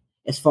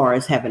 as far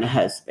as having a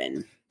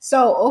husband.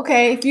 So,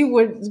 okay, if you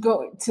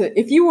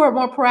were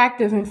more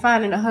proactive in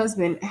finding a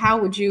husband,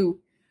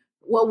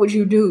 what would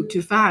you do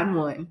to find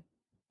one?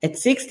 At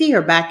 60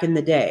 or back in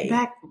the day?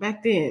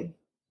 Back then.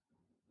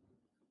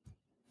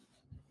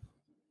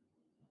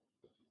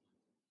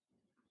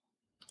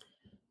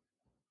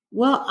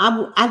 Well,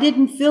 I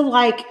didn't feel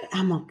like,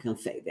 I'm not going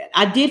to say that.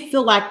 I did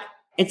feel like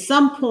at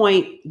some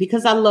point,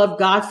 because I loved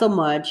God so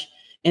much,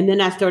 and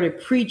then I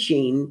started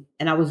preaching,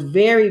 and I was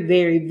very,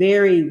 very,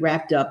 very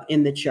wrapped up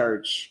in the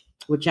church,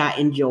 which I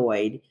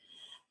enjoyed.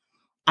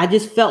 I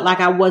just felt like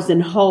I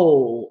wasn't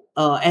whole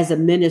as a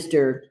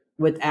minister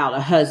without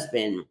a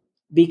husband,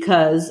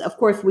 because, of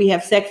course, we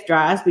have sex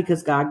drives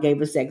because God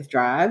gave us sex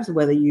drives,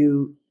 whether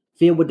you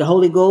feel with the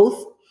Holy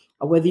Ghost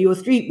or whether you're a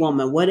street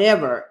woman,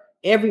 whatever.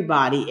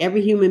 Everybody,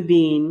 every human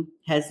being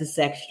has a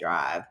sex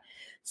drive.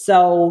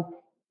 So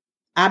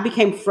I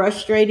became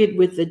frustrated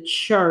with the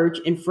church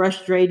and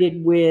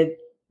frustrated with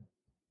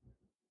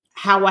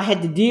how I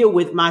had to deal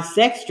with my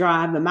sex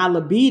drive and my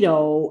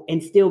libido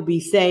and still be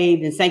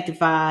saved and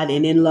sanctified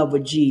and in love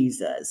with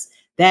Jesus.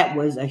 That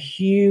was a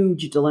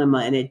huge dilemma,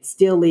 and it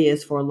still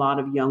is for a lot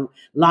of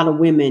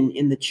women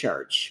in the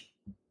church.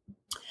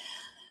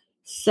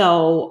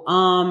 So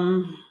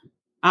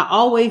I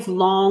always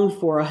longed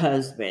for a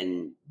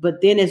husband.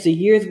 But then as the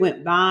years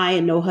went by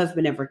and no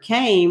husband ever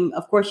came,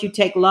 of course, you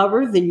take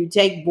lovers and you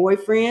take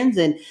boyfriends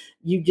and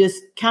you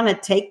just kind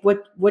of take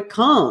what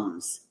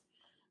comes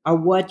or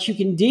what you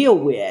can deal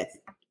with.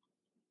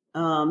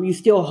 You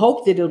still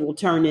hope that it will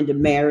turn into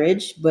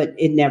marriage, but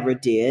it never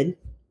did.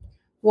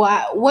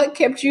 Well, what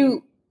kept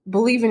you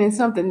believing in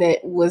something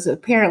that was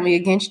apparently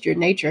against your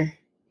nature?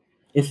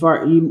 As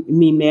far you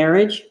mean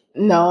marriage?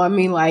 No, I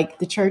mean like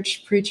the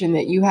church preaching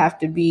that you have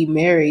to be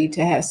married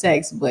to have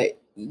sex, but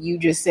you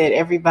just said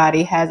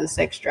everybody has a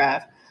sex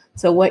drive.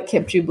 So what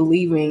kept you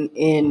believing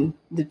in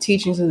the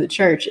teachings of the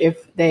church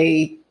if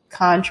they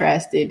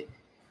contrasted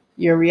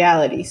your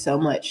reality so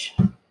much?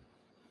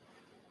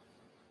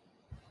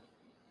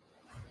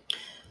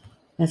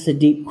 That's a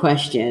deep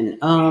question.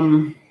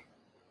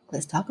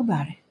 Let's talk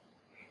about it.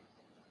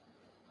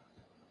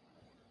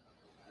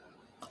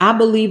 I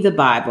believe the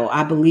Bible.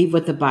 I believe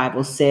what the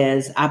Bible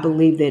says. I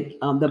believe that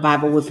the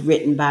Bible was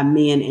written by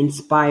men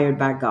inspired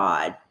by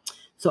God.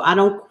 So I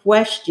don't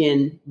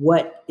question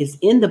what is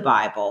in the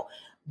Bible,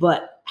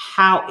 but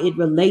how it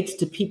relates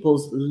to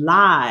people's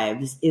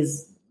lives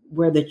is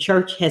where the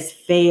church has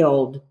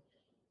failed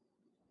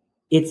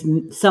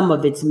some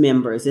of its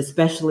members,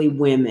 especially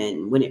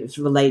women, when it's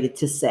related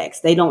to sex.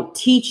 They don't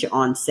teach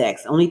on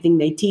sex. The only thing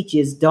they teach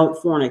is don't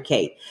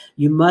fornicate.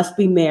 You must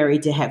be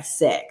married to have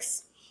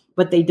sex.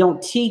 But they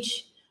don't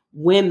teach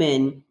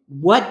women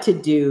what to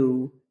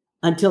do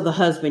until the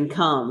husband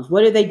comes.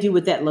 What do they do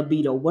with that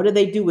libido? What do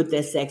they do with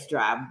their sex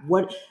drive?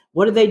 What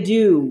do they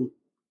do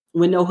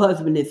when no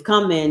husband is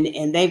coming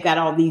and they've got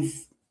all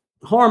these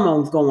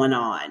hormones going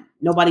on?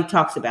 Nobody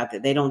talks about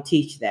that. They don't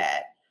teach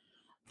that.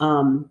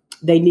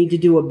 They need to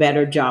do a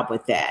better job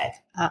with that.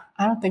 I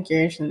don't think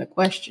you're answering the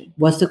question.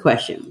 What's the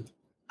question?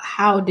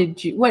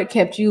 What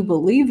kept you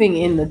believing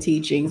in the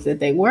teachings that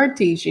they were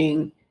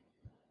teaching?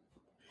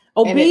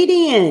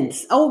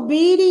 Obedience.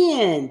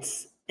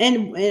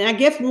 And I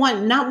guess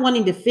not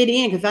wanting to fit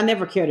in, because I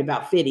never cared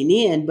about fitting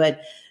in,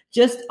 but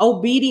just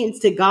obedience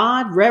to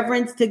God,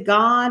 reverence to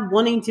God,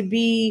 wanting to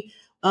be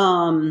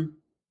in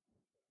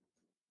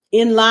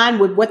line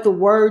with what the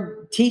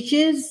word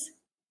teaches.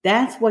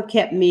 That's what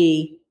kept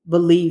me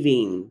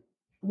believing.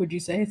 Would you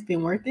say it's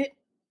been worth it?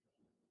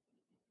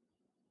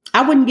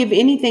 I wouldn't give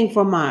anything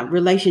for my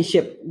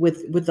relationship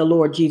with the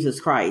Lord Jesus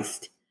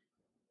Christ.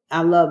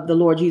 I love the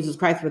Lord Jesus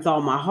Christ with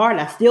all my heart.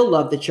 I still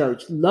love the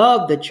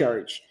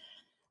church.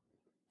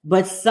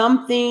 But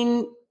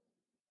something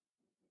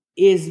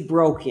is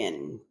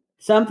broken.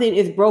 Something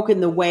is broken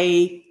the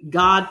way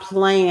God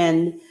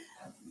planned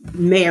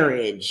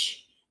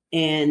marriage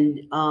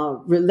and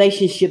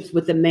relationships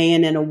with a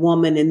man and a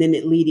woman, and then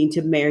it leading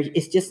to marriage.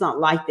 It's just not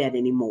like that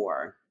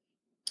anymore.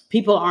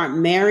 People aren't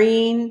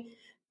marrying.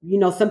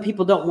 Some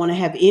people don't want to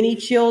have any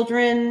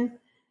children.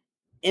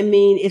 I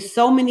mean, it's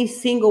so many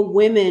single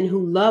women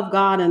who love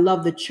God and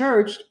love the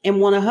church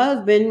and want a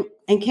husband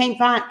and can't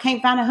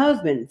find a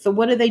husband. So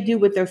what do they do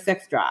with their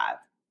sex drive?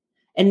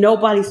 And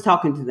nobody's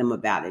talking to them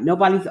about it.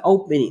 Nobody's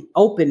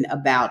open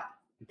about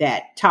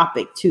that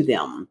topic to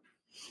them.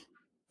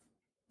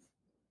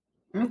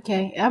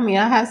 Okay. I mean,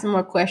 I have some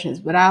more questions,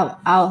 but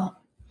I'll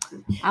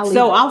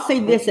say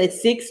this: at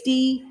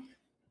 60,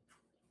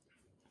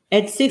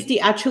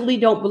 I truly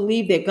don't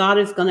believe that God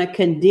is going to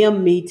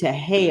condemn me to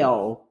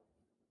hell.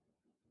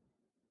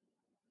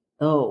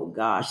 Oh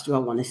gosh, do I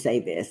want to say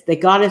this?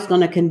 That God is going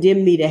to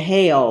condemn me to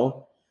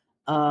hell.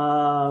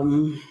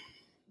 I'm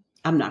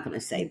not going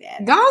to say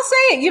that. Go on,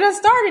 say it. You done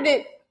started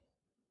it.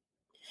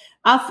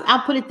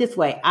 I'll put it this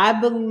way. I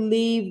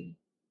believe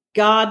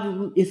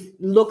God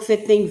looks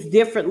at things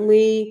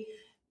differently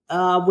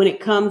when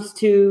it comes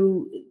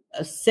to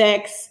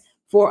sex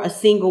for a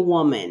single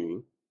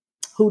woman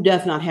who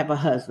does not have a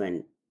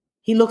husband.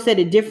 He looks at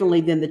it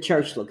differently than the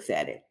church looks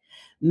at it.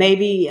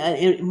 maybe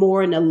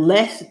more in a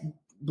less,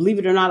 believe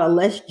it or not, a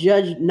less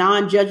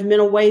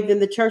non-judgmental way than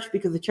the church,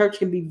 because the church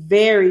can be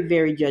very,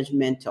 very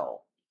judgmental.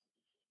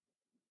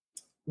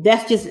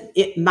 That's just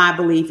my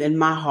belief in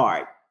my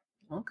heart.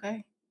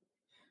 Okay.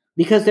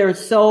 Because there are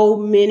so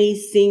many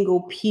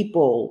single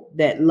people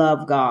that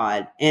love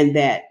God and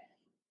that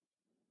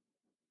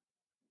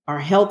are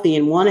healthy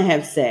and want to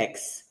have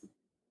sex.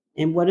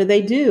 And what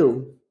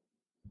do?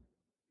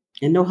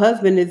 And no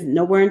husband is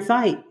nowhere in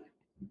sight.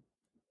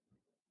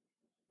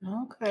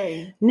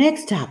 Okay.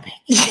 Next topic.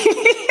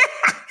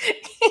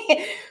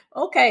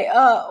 Okay.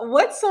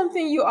 What's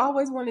something you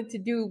always wanted to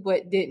do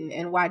but didn't,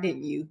 and why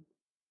didn't you?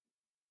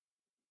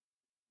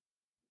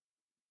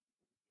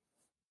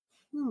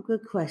 Oh,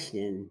 good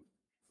question.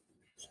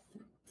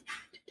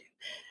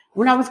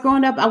 When I was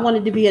growing up, I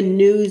wanted to be a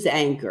news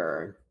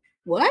anchor.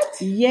 What?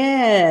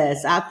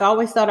 Yes. I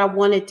always thought I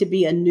wanted to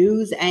be a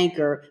news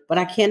anchor, but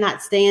I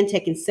cannot stand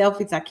taking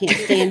selfies. I can't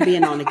stand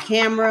being on a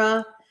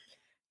camera.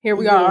 Here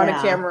we are on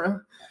a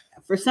camera.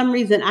 For some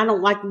reason, I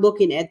don't like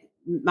looking at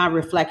my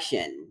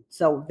reflection.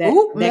 So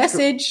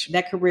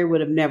that career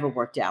would have never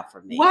worked out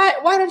for me. Why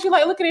don't you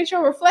like looking at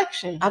your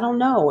reflection? I don't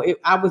know.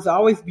 I was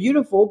always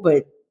beautiful,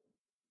 but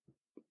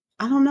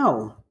I don't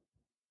know.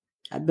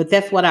 But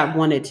that's what I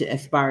wanted to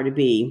aspire to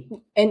be.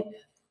 And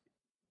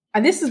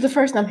this is the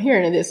first I'm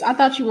hearing of this. I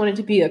thought you wanted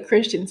to be a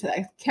Christian.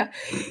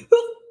 Excuse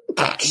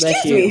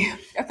me.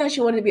 I thought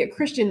you wanted to be a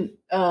Christian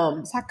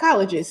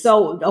psychologist.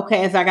 So,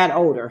 okay, as I got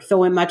older.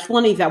 So in my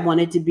 20s, I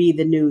wanted to be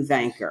the news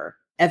anchor.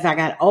 As I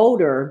got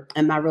older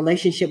and my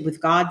relationship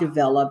with God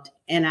developed,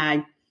 and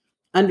I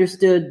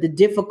understood the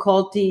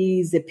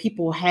difficulties that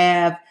people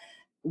have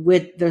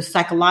with their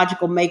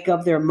psychological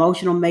makeup, their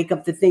emotional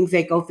makeup, the things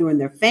they go through in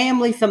their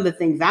family, some of the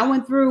things I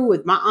went through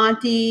with my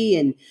auntie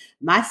and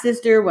my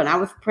sister when I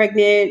was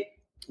pregnant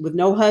with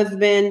no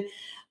husband.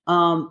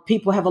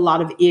 People have a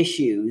lot of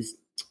issues.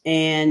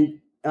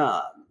 And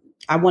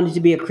I wanted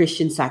to be a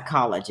Christian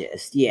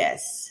psychologist.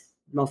 Yes,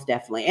 most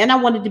definitely. And I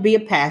wanted to be a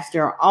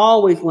pastor. I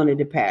always wanted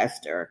to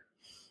pastor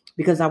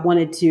because I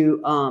wanted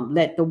to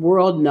let the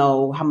world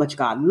know how much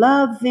God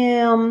loves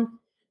them.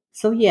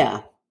 So,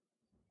 yeah.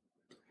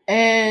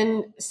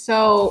 And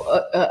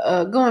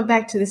so going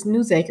back to this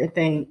news anchor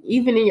thing,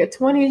 even in your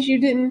 20s,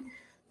 you didn't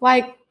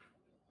like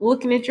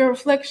looking at your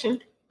reflection?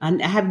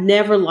 I have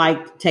never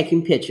liked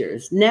taking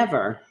pictures.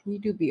 Never. You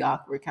do be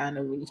awkward kind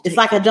of when you It's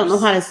like pictures. I don't know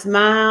how to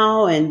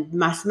smile, and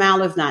my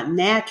smile is not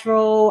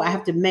natural. I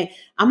have to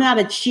I'm not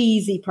a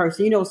cheesy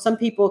person. You know, some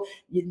people,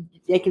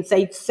 they can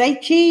say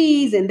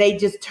cheese, and they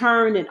just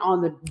turn and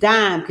on the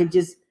dime can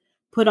just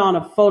put on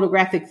a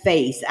photographic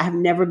face. I have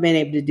never been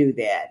able to do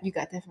that. You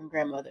got that from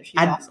grandmother.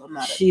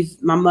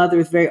 My mother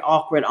is very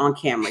awkward on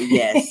camera.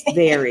 Yes,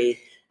 very.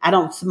 I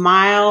don't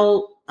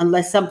smile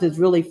unless something's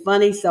really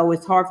funny. So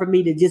it's hard for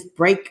me to just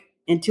break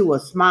into a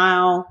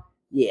smile.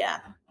 Yeah.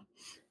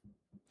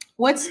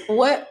 Was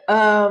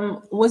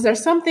there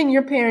something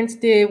your parents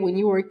did when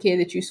you were a kid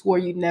that you swore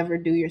you'd never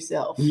do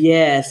yourself?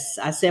 Yes.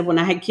 I said when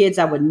I had kids,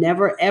 I would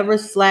never, ever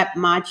slap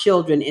my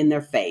children in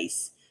their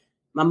face.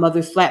 My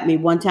mother slapped me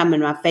one time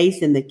in my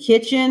face in the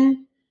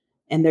kitchen.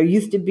 And there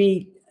used to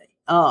be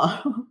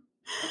the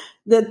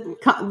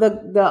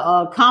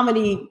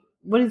comedy,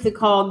 what is it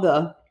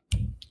called?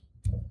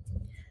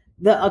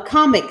 The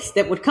comics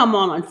that would come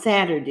on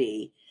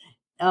Saturday.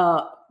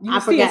 I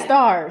forgot.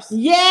 Stars.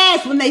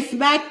 Yes, when they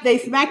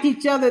smacked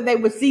each other, they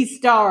would see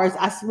stars.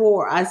 I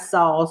swore I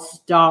saw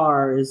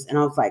stars, and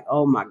I was like,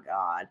 "Oh my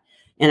God!"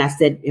 And I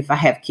said, "If I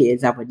have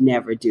kids, I would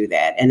never do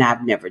that," and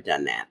I've never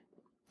done that.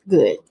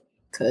 Good,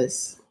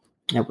 because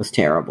that was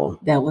terrible.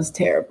 That was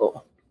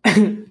terrible.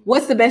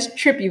 What's the best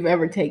trip you've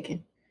ever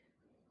taken?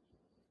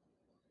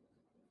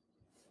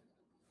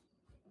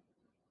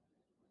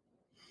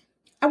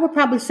 I would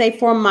probably say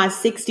for my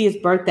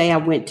 60th birthday, I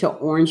went to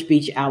Orange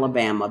Beach,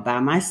 Alabama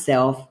by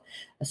myself,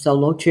 a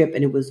solo trip,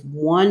 and it was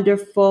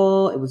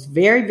wonderful. It was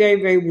very,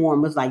 very, very warm.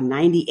 It was like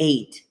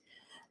 98.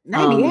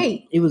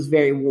 98? It was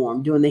very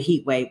warm during the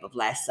heat wave of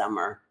last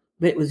summer,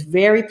 but it was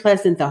very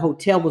pleasant. The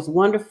hotel was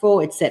wonderful.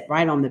 It sat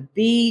right on the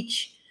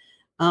beach.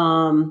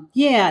 And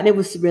it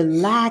was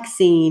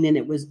relaxing and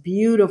it was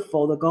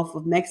beautiful. The Gulf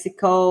of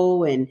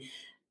Mexico, and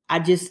I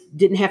just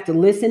didn't have to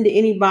listen to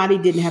anybody,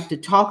 didn't have to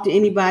talk to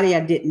anybody I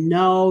didn't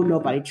know.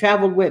 Nobody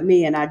traveled with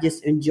me, and I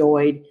just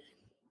enjoyed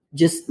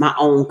just my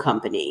own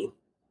company.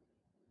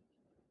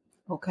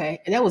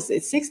 Okay. And that was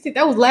at 60?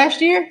 That was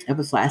last year? That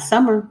was last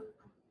summer.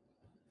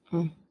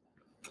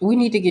 We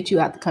need to get you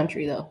out the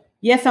country, though.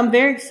 Yes, I'm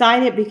very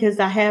excited because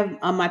I have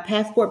my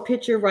passport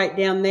picture right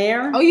down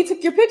there. Oh, you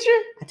took your picture?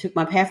 I took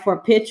my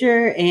passport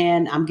picture,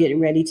 and I'm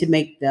getting ready to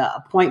make the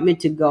appointment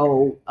to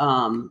go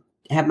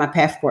have my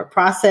passport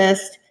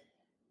processed.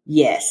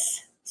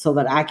 Yes, so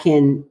that I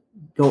can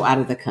go out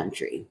of the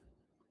country.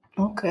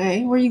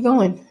 Okay, where are you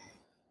going?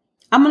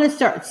 I'm going to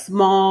start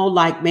small,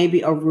 like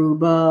maybe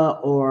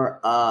Aruba or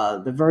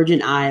the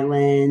Virgin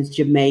Islands,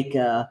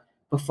 Jamaica,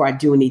 before I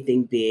do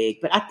anything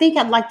big. But I think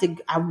I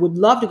would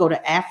love to go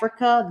to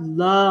Africa.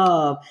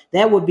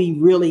 That would be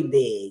really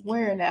big.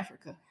 Where in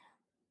Africa?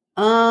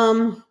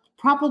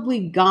 Probably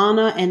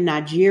Ghana and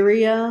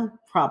Nigeria,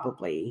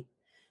 probably.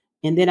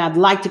 And then I'd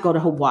like to go to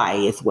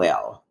Hawaii as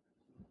well.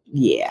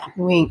 Yeah.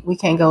 We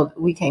can't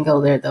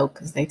go there though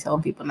because they tell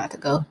people not to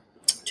go.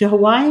 To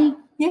Hawaii?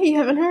 Yeah, you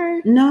haven't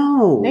heard?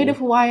 No. Native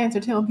Hawaiians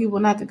are telling people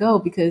not to go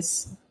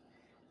because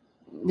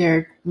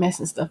they're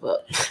messing stuff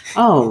up.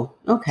 Oh,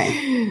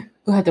 okay.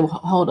 We'll have to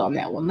hold on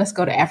that one. Let's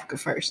go to Africa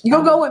first. You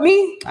gonna go with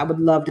me? I would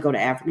love to go to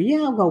Africa.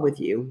 Yeah, I'll go with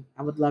you.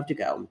 I would love to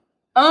go.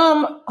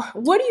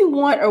 What do you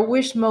want or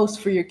wish most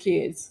for your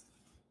kids?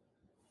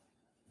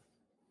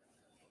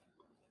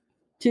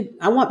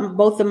 I want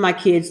both of my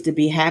kids to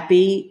be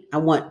happy. I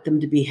want them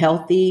to be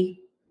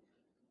healthy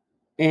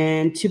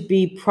and to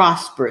be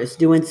prosperous,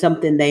 doing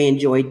something they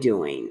enjoy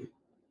doing.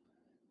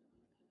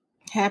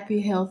 Happy,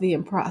 healthy,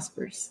 and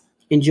prosperous.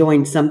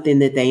 Enjoying something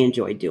that they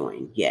enjoy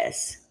doing.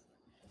 Yes.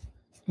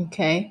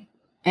 Okay.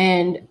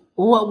 And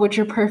what would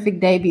your perfect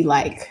day be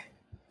like?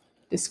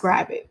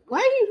 Describe it. Why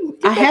do you?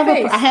 I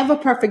have a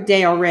perfect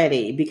day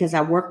already because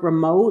I work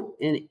remote,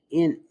 and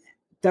in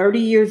 30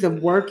 years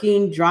of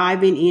working,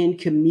 driving in,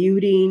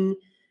 commuting,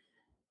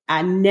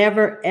 I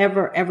never,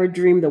 ever, ever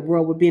dreamed the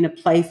world would be in a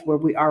place where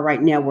we are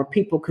right now, where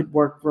people could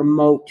work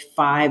remote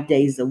 5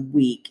 days a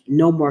week.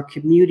 No more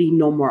commuting,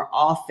 no more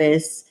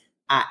office.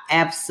 I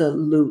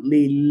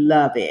absolutely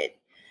love it.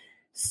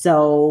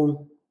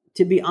 So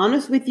to be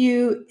honest with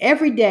you,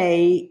 every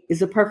day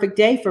is a perfect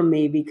day for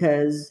me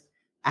because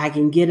I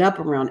can get up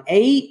around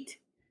 8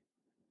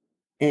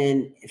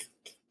 and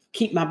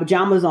keep my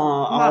pajamas on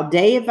all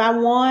day if I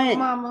want.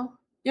 Mama,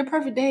 your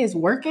perfect day is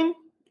working?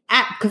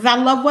 Because I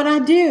love what I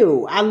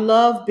do. I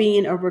love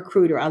being a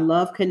recruiter. I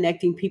love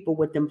connecting people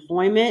with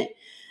employment.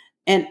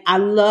 And I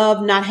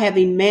love not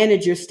having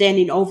managers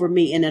standing over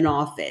me in an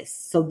office.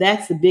 So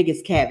that's the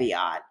biggest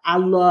caveat. I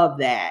love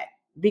that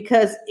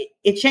because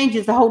it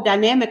changes the whole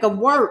dynamic of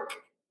work.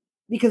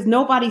 Because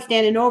nobody's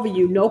standing over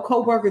you. No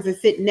coworkers are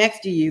sitting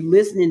next to you,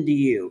 listening to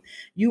you.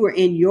 You are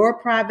in your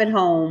private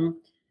home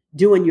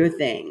doing your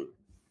thing.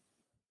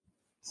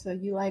 So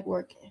you like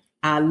working?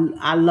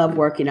 I love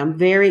working. I'm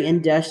very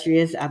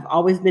industrious. I've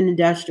always been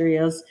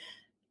industrious.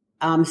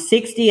 I'm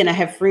 60 and I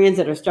have friends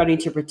that are starting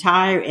to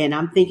retire. And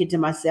I'm thinking to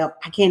myself,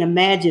 I can't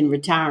imagine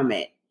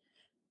retirement.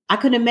 I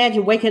couldn't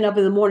imagine waking up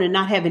in the morning and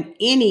not having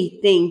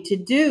anything to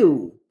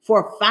do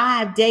for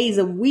 5 days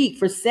a week,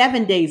 for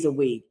 7 days a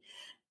week.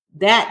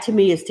 That to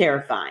me is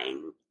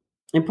terrifying.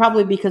 And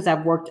probably because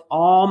I've worked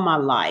all my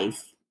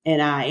life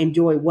and I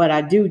enjoy what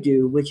I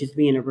do, which is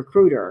being a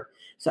recruiter.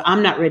 So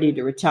I'm not ready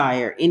to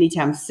retire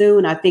anytime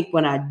soon. I think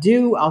when I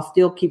do, I'll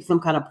still keep some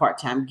kind of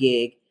part-time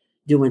gig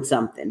doing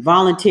something,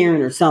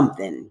 volunteering or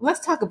something.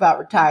 Let's talk about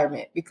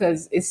retirement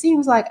because it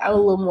seems like I'm a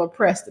little more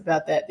pressed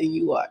about that than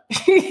you are.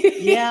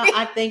 Yeah,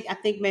 I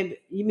think maybe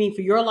you mean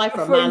for your life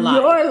or my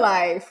life? For your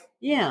life.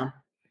 Yeah.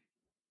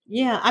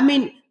 Yeah. I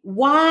mean,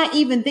 why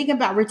even think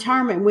about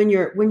retirement when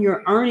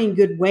you're earning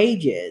good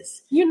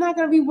wages? You're not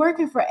going to be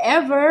working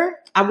forever.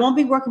 I won't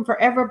be working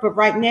forever, but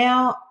right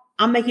now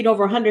I'm making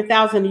over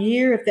 $100,000 a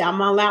year. If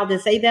I'm allowed to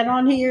say that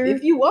on here,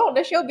 if you won't,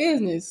 that's your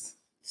business.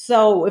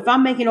 So if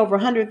I'm making over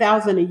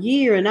 $100,000 a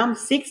year and I'm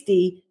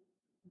 60,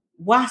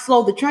 why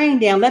slow the train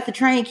down? Let the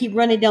train keep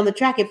running down the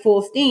track at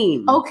full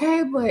steam.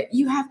 Okay, but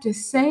you have to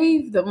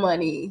save the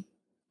money.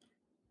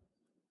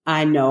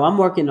 I know. I'm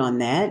working on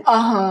that.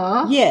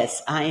 Uh-huh.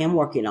 Yes, I am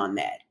working on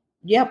that.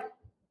 Yep.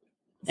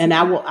 And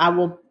I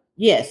will.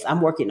 Yes,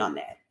 I'm working on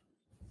that.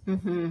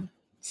 Mm-hmm.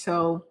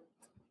 So.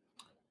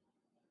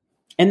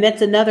 And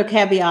that's another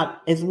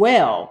caveat as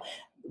well.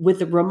 With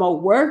the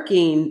remote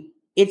working,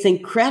 it's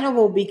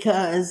incredible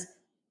because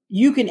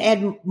you can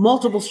add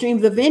multiple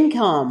streams of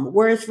income.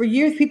 Whereas for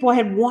years, people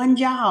had one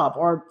job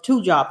or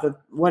two jobs or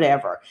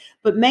whatever,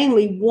 but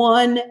mainly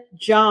one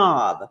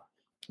job.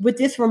 With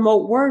this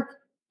remote work,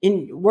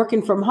 in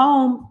working from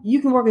home, you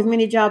can work as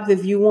many jobs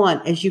as you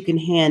want as you can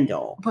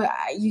handle. But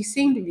you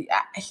seem to be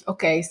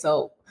okay.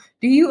 So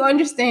do you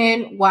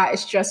understand why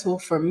it's stressful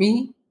for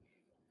me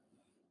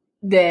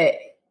that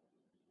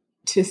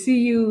to see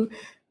you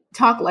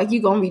talk like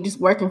you're going to be just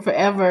working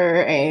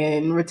forever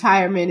and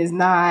retirement is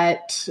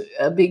not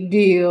a big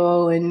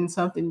deal and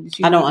something that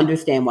you I don't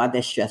understand why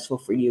that's stressful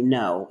for you.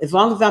 No, as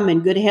long as I'm in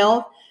good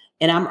health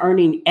and I'm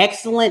earning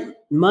excellent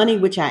money,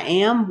 which I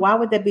am, why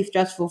would that be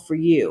stressful for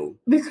you?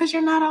 Because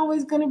you're not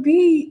always going to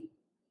be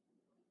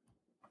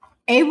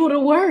able to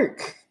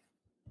work.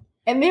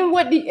 And then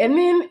what?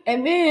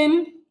 And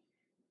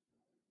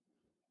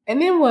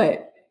then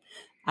what?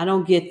 I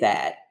don't get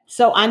that.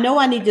 So I know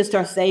I need to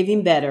start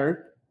saving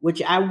better,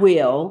 which I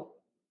will.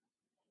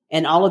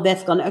 And all of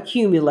that's going to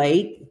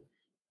accumulate.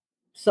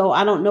 So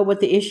I don't know what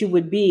the issue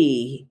would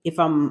be. If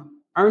I'm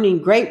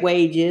earning great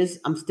wages,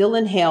 I'm still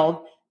in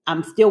health,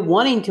 I'm still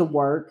wanting to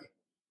work,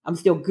 I'm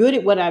still good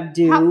at what I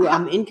do,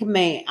 I'm in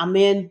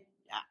command,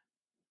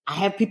 I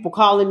have people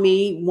calling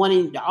me,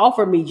 wanting to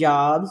offer me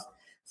jobs.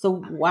 So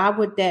why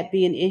would that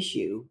be an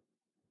issue?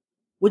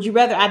 Would you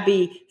rather I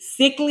be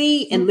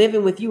sickly and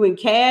living with you in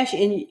cash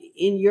in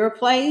your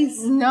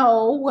place?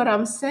 No, what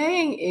I'm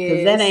saying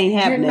is that ain't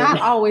happening. You're not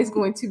always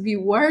going to be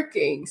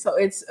working. So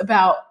it's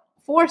about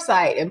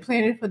foresight and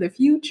planning for the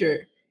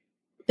future.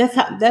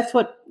 That's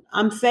what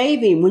I'm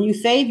saving. When you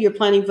save, you're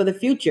planning for the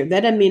future.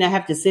 That doesn't mean I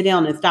have to sit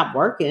down and stop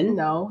working.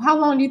 No. How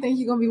long do you think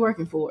you're going to be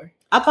working for?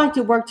 I'd like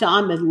to work till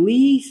I'm at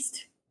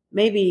least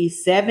maybe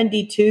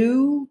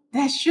 72.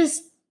 That's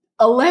just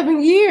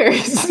 11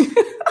 years.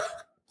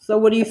 So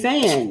what are you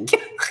saying?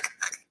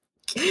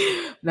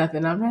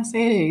 Nothing. I'm not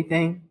saying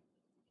anything.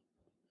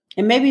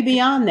 And maybe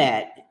beyond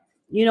that.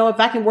 You know, if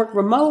I can work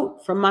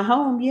remote from my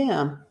home,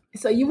 yeah.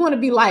 So you want to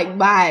be like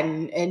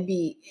Biden and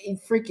be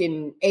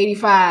freaking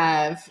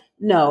 85?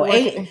 No,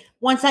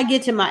 once I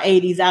get to my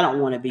 80s, I don't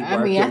want to be working.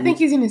 I mean, I think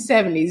he's in his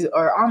 70s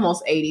or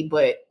almost 80,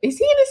 but is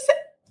he in his...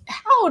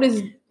 How old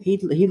is he?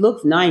 He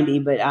looks 90,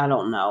 but I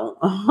don't know.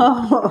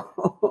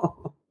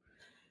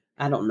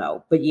 I don't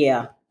know. But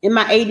yeah, in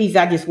my 80s,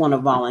 I just want to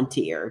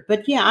volunteer.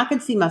 But yeah, I can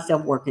see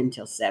myself working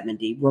until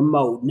 70,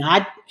 remote,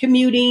 not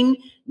commuting,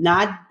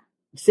 not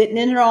sitting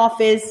in an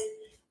office,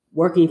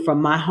 working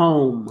from my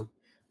home.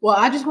 Well,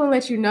 I just want to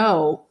let you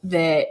know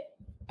that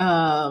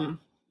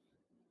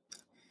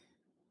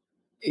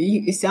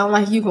it sounds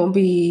like you're going to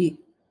be...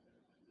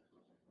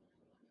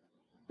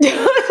 Why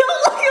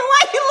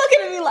are you looking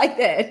at me like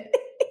that?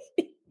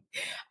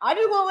 I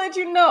just want to let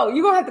you know,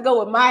 you're going to have to go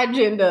with my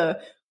agenda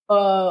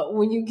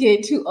when you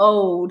get too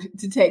old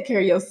to take care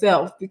of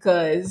yourself.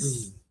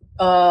 Because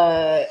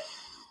for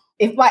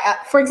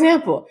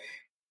example,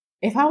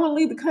 if I want to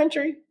leave the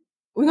country,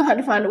 we're going to have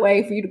to find a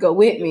way for you to go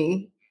with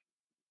me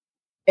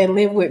and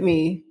live with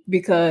me,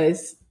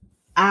 because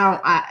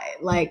I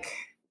like...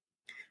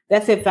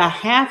 That's if I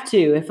have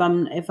to. If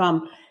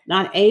I'm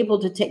not able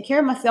to take care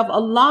of myself. A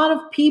lot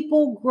of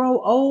people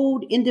grow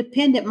old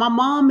independent. My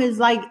mom is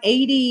like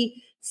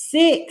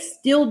 86,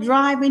 still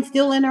driving,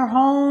 still in her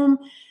home.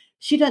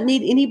 She doesn't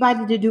need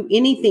anybody to do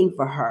anything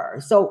for her.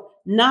 So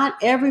not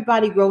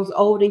everybody grows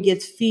old and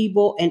gets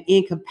feeble and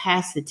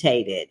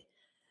incapacitated.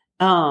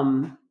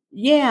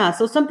 Yeah,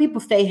 so some people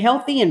stay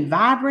healthy and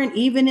vibrant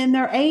even in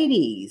their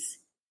 80s.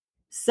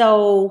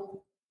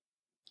 So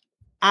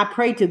I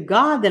pray to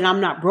God that I'm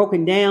not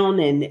broken down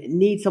and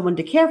need someone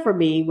to care for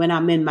me when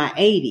I'm in my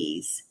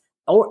 80s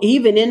or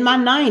even in my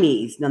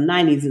 90s. Now,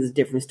 90s is a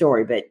different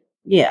story, but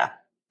yeah.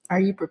 Are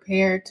you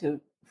prepared to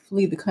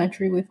flee the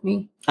country with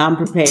me? I'm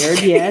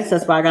prepared, yes.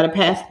 That's why I got a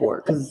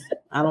passport, because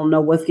I don't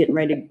know what's getting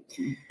ready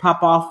to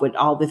pop off with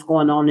all this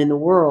going on in the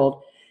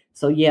world.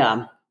 So,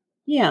 yeah.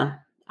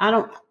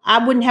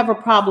 I wouldn't have a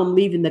problem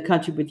leaving the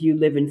country with you,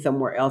 living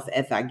somewhere else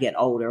as I get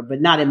older,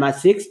 but not in my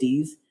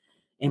 60s.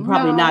 And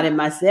probably not in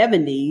my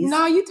 70s.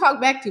 No, you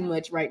talk back too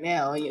much right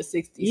now in your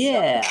 60s.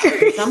 Yeah.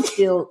 I'm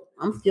still,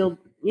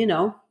 you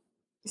know.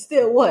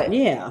 Still what?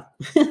 Yeah.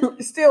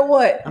 Still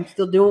what? I'm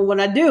still doing what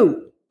I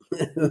do.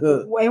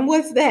 And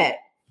what's that?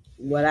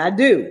 What I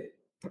do.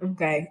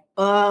 Okay.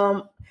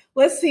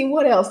 Let's see,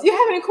 what else? Do you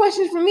have any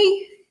questions for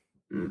me?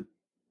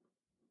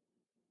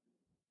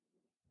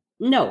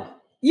 No.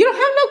 You don't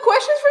have no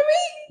questions for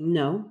me?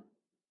 No.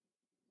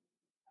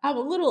 I'm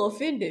a little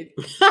offended.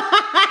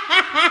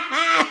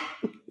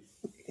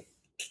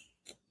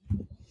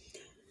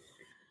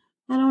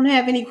 I don't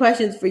have any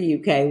questions for you,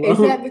 Kay. Is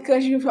that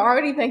because you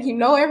already think you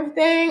know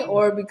everything,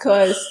 or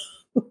because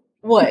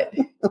what?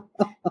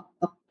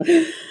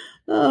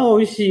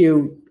 Oh,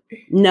 shoot.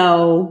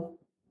 No,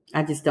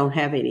 I just don't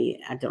have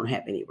any. I don't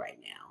have any right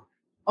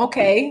now.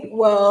 Okay.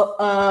 Well,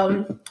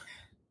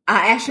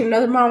 I asked you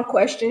another mom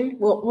question.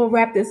 We'll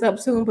wrap this up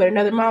soon, but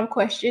another mom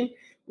question.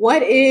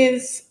 What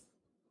is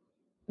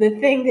the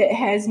thing that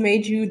has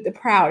made you the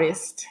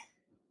proudest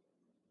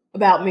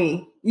about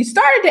me? You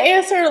started to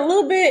answer it a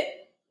little bit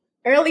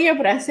earlier,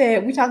 but I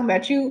said, we're talking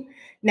about you.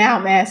 Now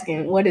I'm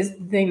asking, what is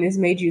the thing that's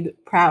made you the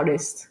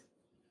proudest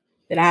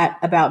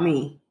about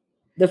me?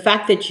 The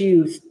fact that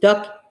you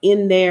stuck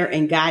in there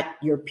and got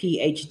your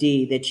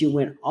PhD, that you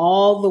went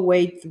all the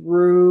way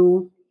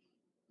through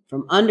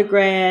from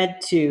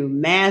undergrad to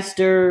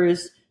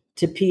master's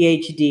to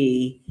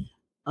PhD.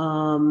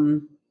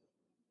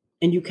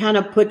 And you kind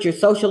of put your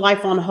social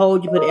life on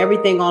hold. You put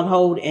everything on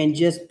hold and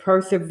just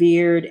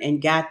persevered and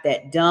got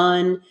that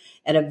done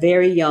at a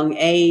very young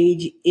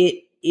age.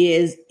 It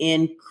is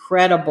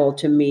incredible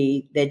to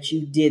me that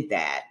you did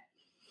that.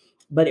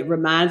 But it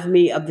reminds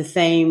me of the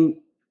same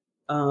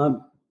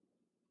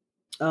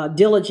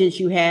diligence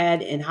you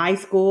had in high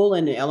school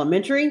and in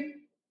elementary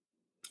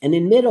and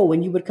in middle,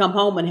 when you would come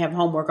home and have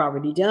homework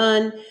already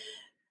done.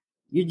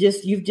 You've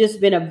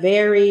just been a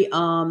very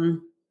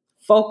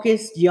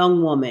focused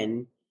young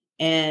woman.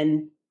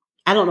 And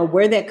I don't know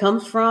where that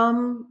comes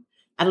from.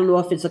 I don't know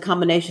if it's a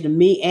combination of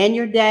me and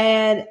your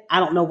dad. I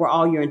don't know where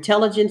all your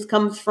intelligence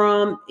comes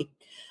from.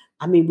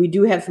 I mean, we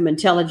do have some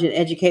intelligent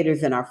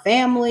educators in our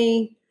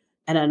family.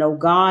 And I know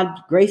God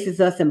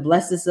graces us and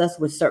blesses us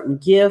with certain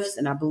gifts.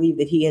 And I believe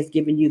that he has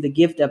given you the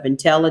gift of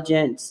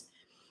intelligence.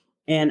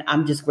 And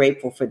I'm just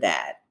grateful for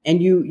that.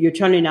 And you're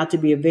turning out to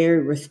be a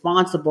very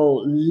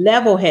responsible,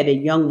 level-headed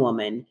young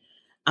woman.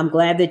 I'm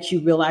glad that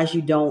you realize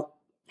you don't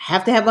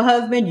have to have a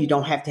husband. You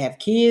don't have to have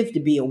kids to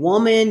be a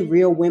woman.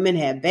 Real women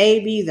have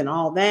babies and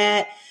all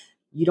that.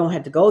 You don't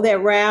have to go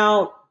that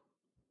route.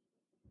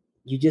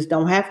 You just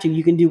don't have to.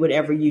 You can do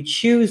whatever you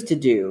choose to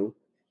do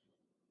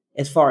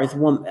as far as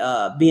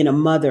being a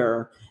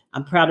mother.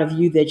 I'm proud of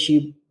you that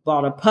you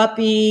bought a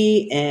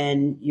puppy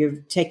and you're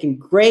taking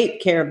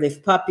great care of this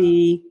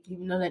puppy.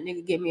 Even though that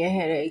nigga gave me a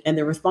headache. And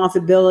the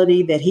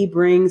responsibility that he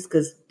brings,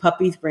 because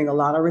puppies bring a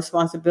lot of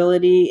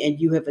responsibility, and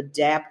you have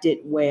adapted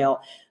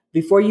well.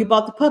 Before you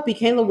bought the puppy,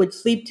 Kayla would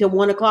sleep till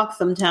 1 o'clock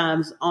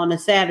sometimes on a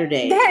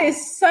Saturday. That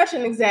is such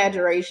an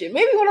exaggeration.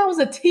 Maybe when I was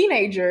a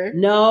teenager.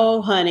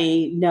 No,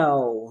 honey,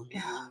 no.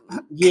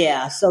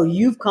 Yeah, so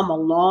you've come a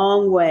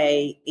long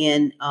way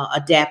in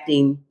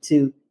adapting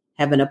to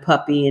having a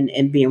puppy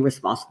and being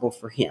responsible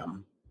for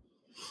him.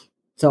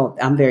 So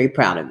I'm very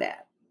proud of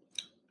that.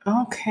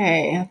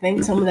 Okay, I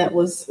think some of that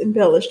was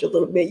embellished a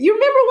little bit. You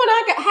remember when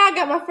I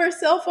got my first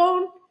cell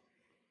phone?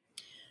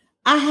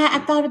 I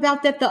thought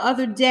about that the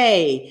other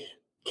day.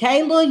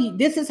 Kayla,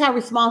 this is how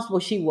responsible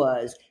she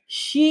was.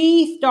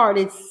 She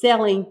started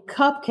selling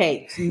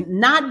cupcakes,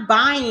 not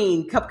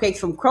buying cupcakes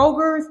from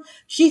Kroger's.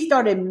 She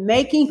started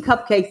making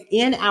cupcakes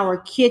in our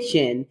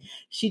kitchen.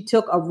 She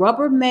took a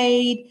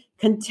Rubbermaid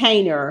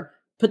container,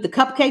 put the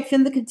cupcakes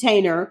in the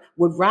container,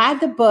 would ride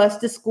the bus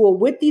to school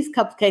with these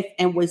cupcakes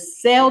and would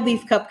sell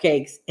these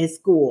cupcakes at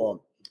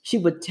school. She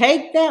would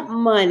take that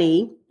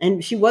money,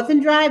 and she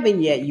wasn't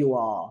driving yet, you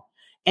all.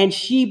 And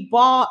she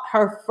bought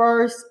her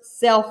first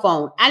cell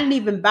phone. I didn't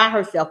even buy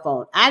her cell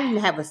phone. I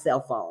didn't have a cell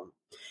phone.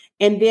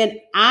 And then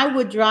I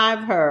would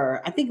drive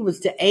her, I think it was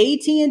to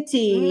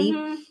AT&T.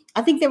 Mm-hmm.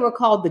 I think they were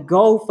called the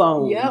Go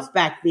phones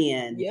back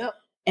then. Yep.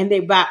 And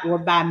they were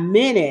by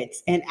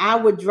minutes. And I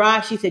would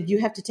drive. She said, you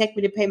have to take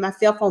me to pay my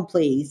cell phone,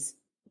 please.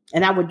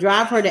 And I would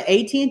drive her to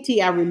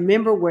AT&T. I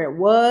remember where it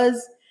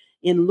was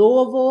in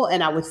Louisville.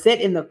 And I would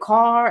sit in the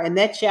car, and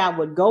that child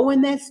would go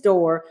in that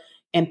store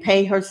and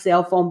pay her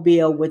cell phone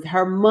bill with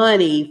her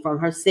money from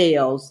her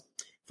sales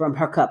from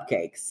her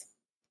cupcakes.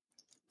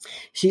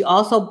 She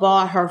also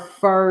bought her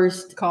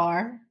first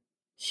car.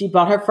 She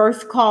bought her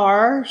first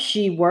car.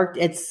 She worked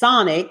at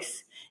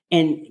Sonic's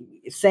and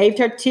saved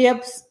her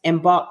tips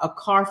and bought a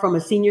car from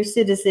a senior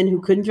citizen who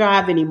couldn't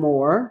drive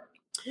anymore.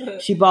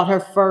 She bought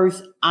her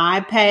first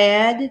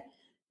iPad.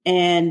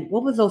 And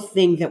what was those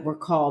things that were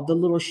called? The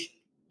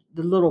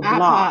little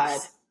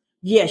blocks.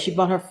 Yeah, she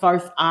bought her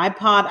first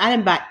iPod. I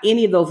didn't buy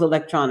any of those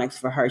electronics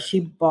for her. She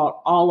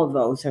bought all of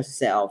those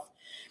herself.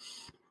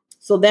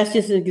 So that's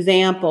just an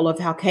example of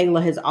how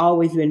Kayla has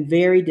always been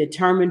very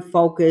determined,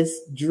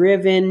 focused,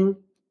 driven.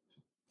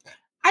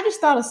 I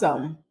just thought of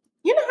something.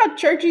 You know how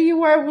churchy you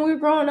were when we were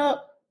growing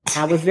up?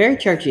 I was very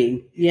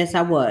churchy. Yes,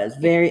 I was.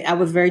 I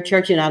was very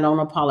churchy, and I don't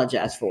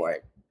apologize for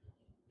it.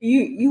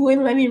 You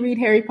wouldn't let me read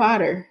Harry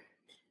Potter.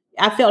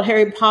 I felt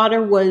Harry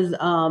Potter was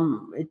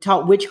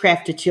taught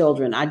witchcraft to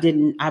children. I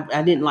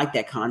didn't like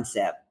that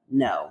concept.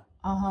 No.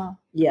 Uh-huh.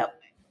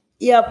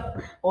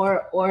 Yep.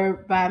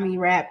 Or buy me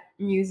rap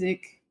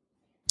music.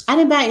 I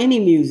didn't buy any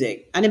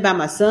music. I didn't buy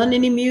my son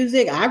any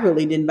music. I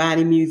really didn't buy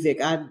any music.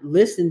 I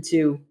listened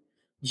to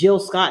Jill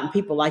Scott and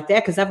people like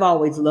that because I've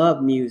always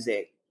loved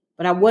music.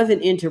 But I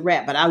wasn't into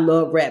rap, but I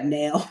love rap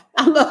now.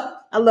 I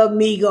love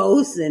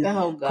Migos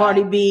and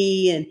Cardi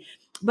B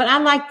but I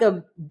like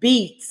the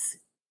beats.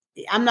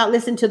 I'm not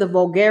listening to the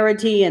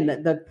vulgarity and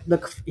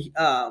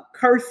the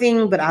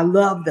cursing, but I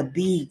love the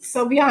beats.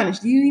 So be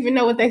honest, do you even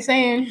know what they're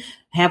saying?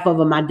 Half of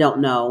them I don't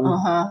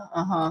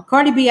know.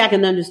 Cardi B I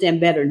can understand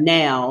better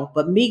now,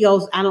 but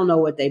Migos I don't know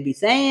what they be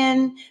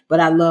saying, but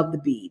I love the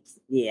beats.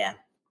 Yeah.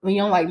 Well,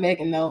 you don't like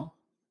Megan though.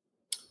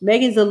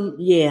 Megan's a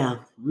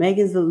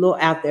little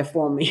out there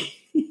for me.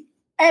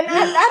 And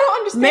I don't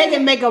understand.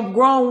 Megan make a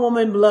grown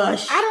woman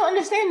blush. I don't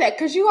understand that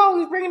because you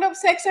always bringing up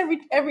sex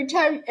every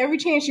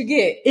chance you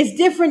get. It's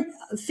different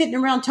sitting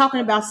around talking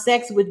about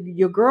sex with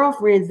your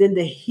girlfriends than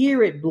to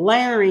hear it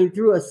blaring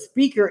through a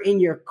speaker in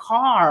your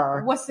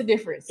car. What's the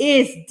difference?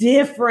 It's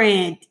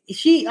different.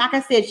 She, like I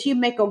said, she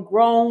make a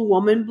grown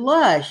woman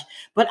blush.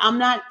 But I'm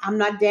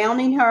not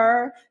downing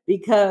her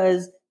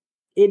because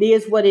it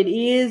is what it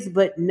is.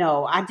 But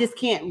no, I just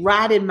can't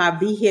ride in my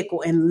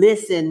vehicle and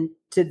listen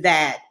to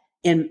that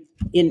in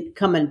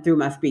coming through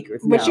my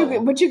speakers. But you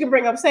can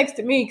bring up sex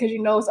to me because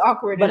you know it's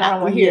awkward and I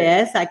don't want to hear it.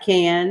 Yes, I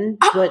can.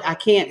 But I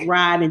can't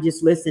ride and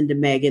just listen to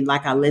Megan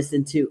like I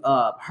listen to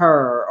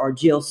her or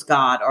Jill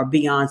Scott or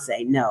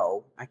Beyonce.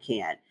 No, I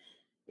can't.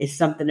 It's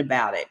something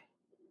about it.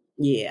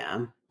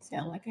 Yeah.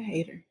 Sound like a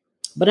hater.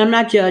 But I'm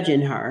not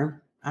judging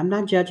her. I'm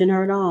not judging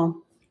her at all.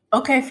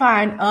 Okay,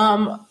 fine.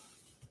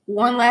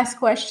 One last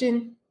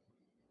question.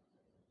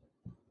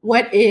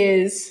 What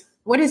has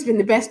been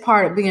the best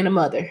part of being a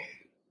mother?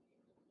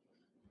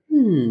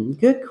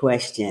 Good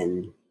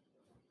question.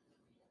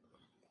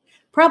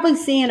 Probably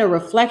seeing a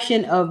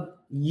reflection of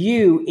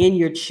you in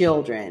your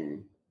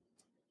children.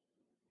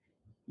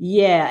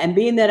 Yeah, and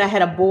being that I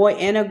had a boy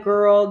and a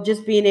girl,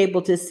 just being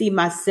able to see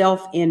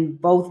myself in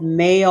both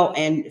male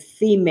and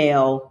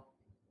female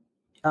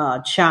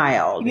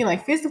child. You mean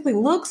like physically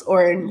looks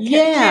or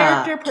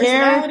character,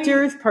 personality?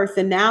 Characters,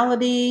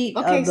 personality,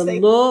 Okay,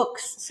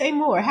 looks. Say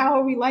more. How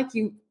are we like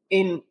you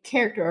in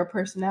character or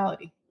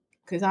personality?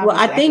 Because I think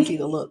I can see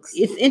the looks.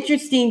 It's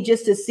interesting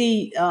just to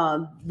see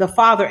the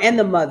father and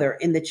the mother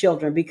in the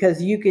children,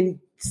 because you can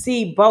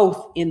see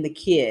both in the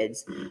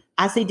kids.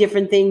 I see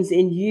different things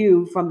in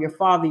you from your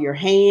father, your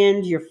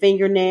hands, your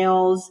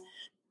fingernails,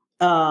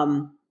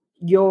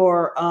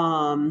 your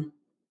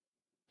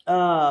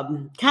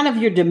kind of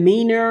your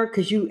demeanor,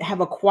 because you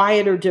have a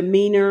quieter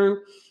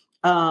demeanor.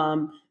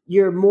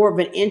 You're more of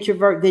an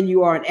introvert than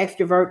you are an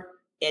extrovert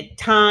at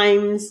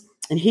times.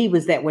 And he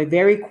was that way,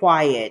 very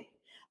quiet.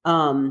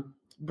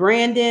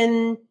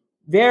 Brandon,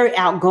 very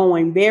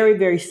outgoing, very,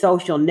 very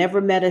social, never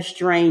met a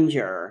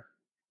stranger.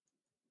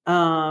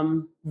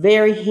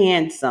 Very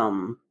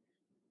handsome.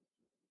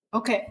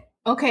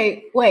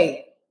 Okay,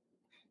 wait.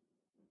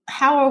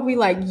 How are we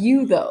like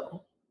you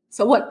though?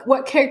 So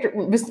what character,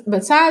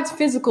 besides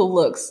physical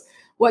looks,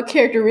 what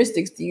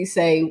characteristics do you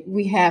say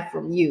we have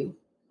from you?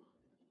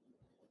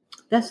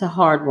 That's a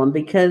hard one,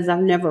 because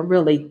I've never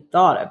really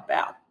thought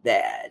about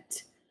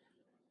that.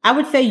 I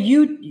would say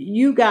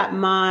you got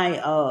my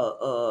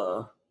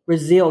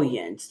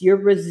resilience. You're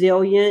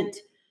resilient.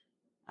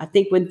 I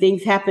think when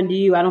things happen to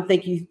you, I don't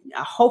think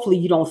hopefully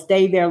you don't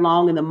stay there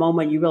long. In the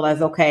moment you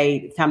realize, okay,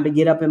 it's time to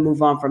get up and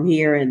move on from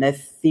here, and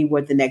let's see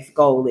what the next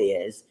goal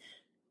is.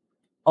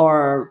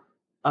 Or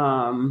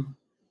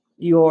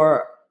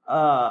your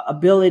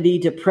ability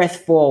to press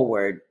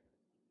forward.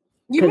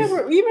 You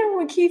remember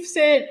when Keith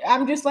said,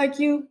 "I'm just like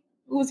you"?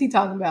 What was he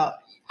talking about?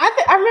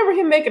 I remember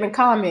him making a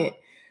comment.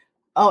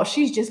 Oh,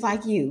 she's just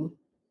like you.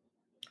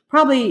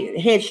 Probably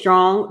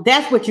headstrong.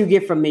 That's what you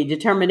get from me.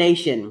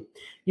 Determination.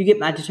 You get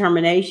my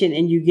determination,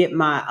 and you get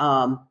my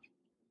I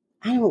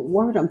don't know what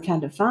word I'm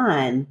trying to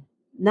find.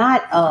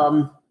 Not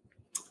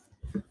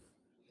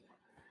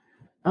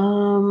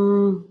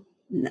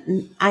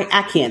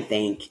I can't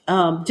think.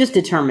 Just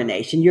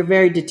determination. You're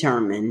very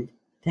determined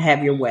to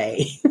have your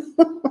way.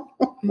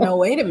 No,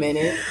 wait a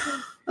minute.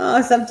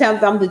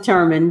 Sometimes I'm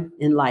determined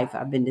in life.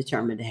 I've been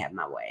determined to have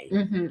my way.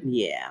 Mm-hmm.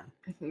 Yeah.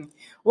 Mm-hmm.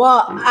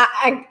 Well,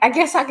 I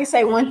guess I could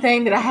say one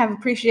thing that I have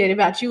appreciated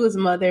about you as a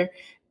mother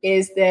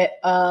is that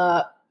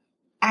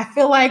I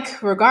feel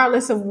like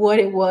regardless of what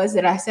it was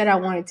that I said I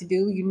wanted to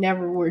do, you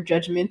never were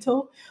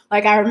judgmental.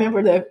 Like I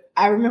remember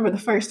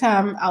the first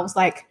time I was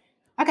like,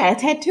 I got a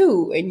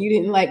tattoo, and you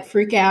didn't like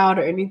freak out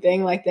or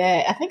anything like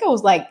that. I think I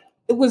was like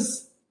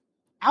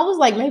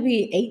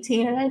maybe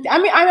 18 or 19. I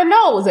mean, I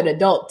know I was an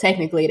adult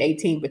technically at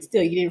 18, but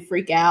still you didn't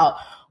freak out.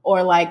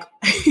 Or like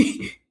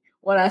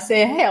when I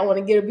said, hey, I want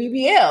to get a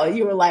BBL,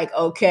 you were like,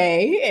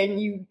 okay.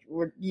 And you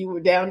were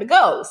down to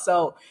go.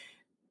 So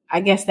I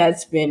guess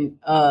that's been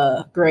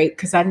great,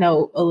 because I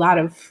know a lot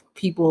of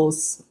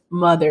people's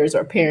mothers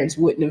or parents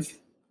wouldn't have,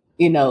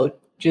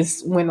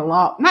 just went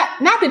along.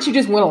 Not that you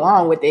just went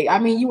along with it. I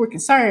mean, you were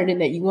concerned and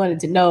that you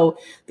wanted to know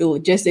the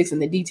logistics and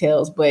the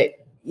details, but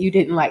you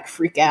didn't like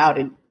freak out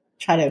and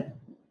try to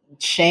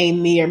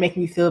shame me or make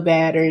me feel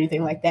bad or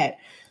anything like that.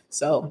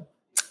 So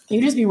you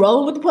just be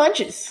rolling with the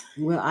punches.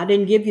 Well, I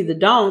didn't give you the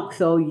donk,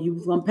 so you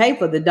was going to pay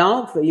for the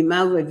donk. So you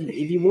might as well,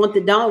 if you want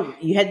the donk,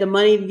 you had the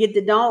money to get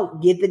the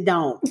donk, get the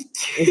donk.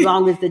 As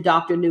long as the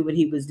doctor knew what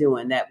he was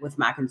doing. That was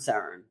my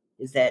concern,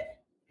 is that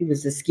he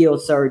was a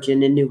skilled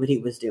surgeon and knew what he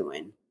was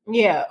doing.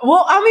 Yeah.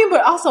 Well, I mean,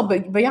 but also,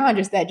 but beyond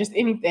just that, just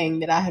anything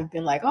that I have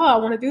been like, oh, I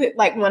want to do it.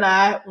 Like when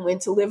I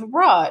went to live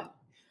abroad,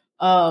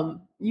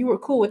 you were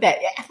cool with that.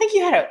 I think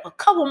you had a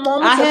couple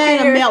moments. I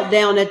had a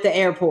meltdown at the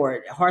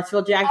airport,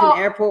 Hartsfield-Jackson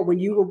Airport, when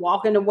you were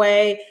walking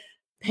away.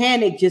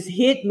 Panic just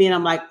hit me, and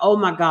I'm like, oh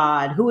my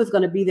God, who is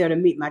going to be there to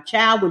meet my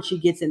child when she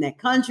gets in that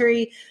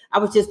country? I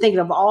was just thinking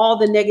of all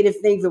the negative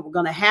things that were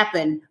going to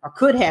happen or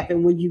could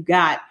happen when you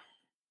got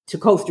to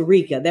Costa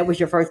Rica. That was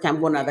your first time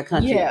going to another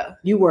country. Yeah.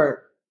 You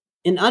were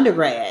in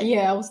undergrad.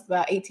 Yeah, I was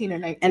about 18 or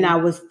 19. And I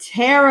was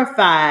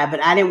terrified,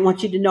 but I didn't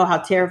want you to know how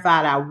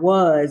terrified I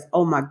was.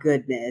 Oh my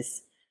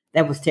goodness.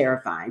 That was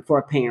terrifying for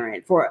a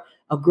parent, for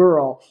a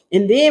girl.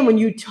 And then when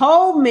you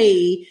told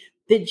me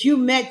that you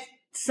met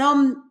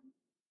some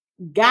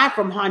guy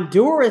from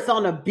Honduras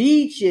on a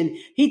beach and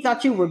he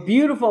thought you were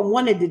beautiful and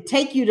wanted to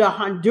take you to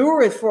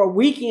Honduras for a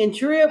weekend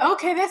trip.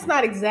 Okay, that's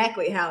not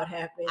exactly how it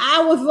happened.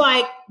 I was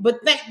like, but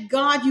thank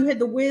God you had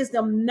the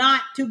wisdom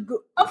not to go.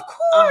 Of course.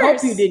 I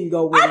hope you didn't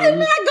go with him. I did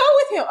not go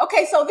with him.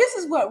 Okay, so this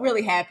is what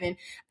really happened.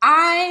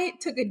 I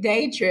took a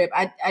day trip.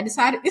 I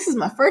decided this is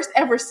my first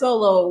ever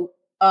solo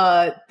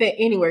thing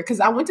anywhere, because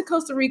I went to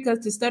Costa Rica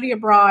to study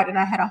abroad and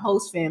I had a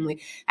host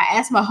family. I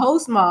asked my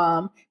host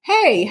mom,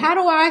 hey, how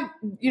do I,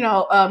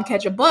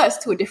 catch a bus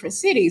to a different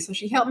city? So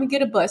she helped me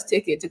get a bus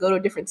ticket to go to a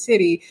different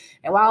city.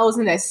 And while I was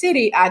in that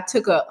city, I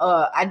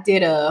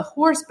did a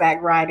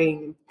horseback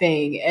riding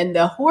thing, and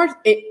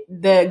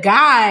the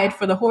guide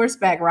for the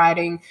horseback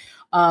riding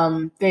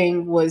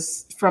thing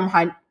was from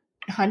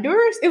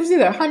Honduras. It was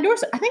either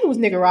Honduras, I think it was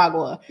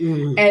Nicaragua.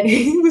 Mm. And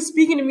he was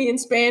speaking to me in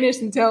Spanish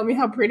and telling me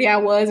how pretty I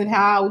was and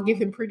how I would give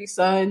him pretty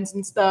sons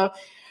and stuff.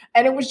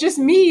 And it was just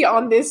me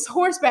on this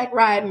horseback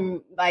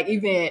riding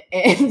event.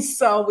 And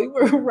so we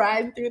were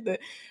riding through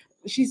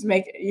she's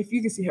making, if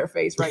you can see her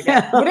face right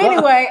now. But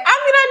anyway,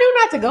 I knew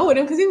not to go with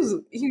him because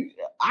he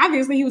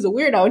obviously he was a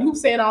weirdo and he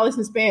was saying all this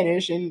in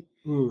Spanish. And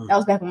that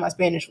was back when my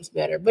Spanish was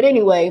better. But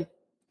anyway,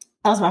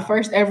 that was my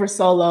first ever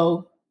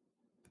solo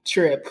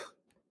trip.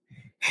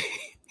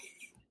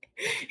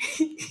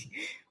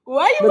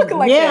 Why are you looking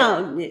like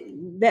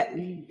that?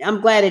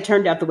 I'm glad it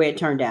turned out the way it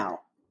turned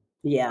out.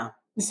 Yeah.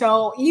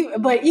 So,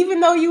 even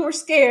though you were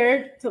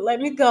scared to let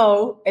me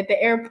go at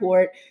the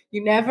airport,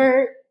 you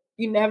never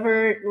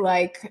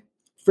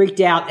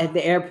freaked out at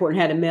the airport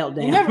and had a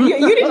meltdown.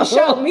 You didn't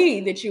show me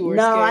that you were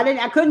scared. I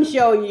didn't. I couldn't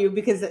show you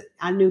because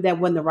I knew that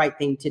wasn't the right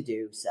thing to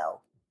do.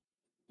 So,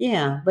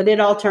 yeah, but it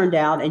all turned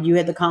out, and you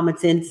had the common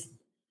sense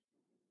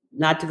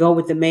not to go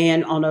with the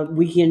man on a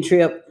weekend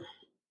trip.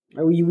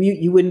 Or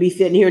you wouldn't be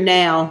sitting here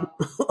now.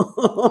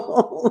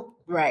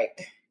 Right.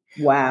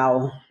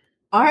 Wow.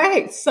 All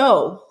right.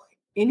 So,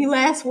 any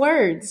last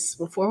words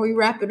before we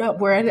wrap it up?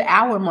 We're at the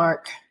hour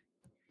mark.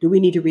 Do we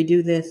need to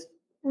redo this?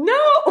 No.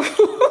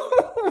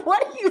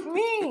 What do you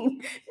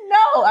mean?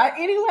 No.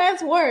 Any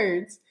last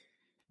words?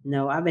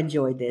 No, I've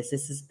enjoyed this.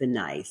 This has been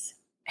nice.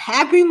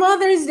 Happy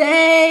Mother's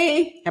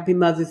Day. Happy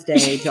Mother's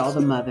Day to all the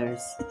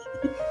mothers.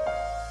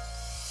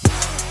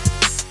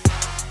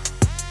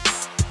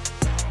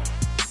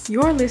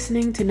 You're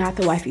listening to Not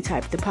the Wifey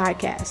Type, the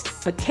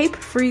podcast, a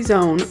cape-free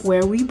zone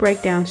where we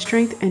break down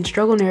strength and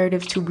struggle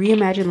narratives to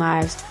reimagine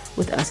lives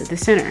with us at the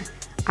center.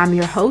 I'm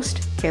your host,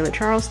 Kayla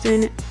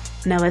Charleston.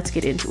 Now let's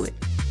get into it.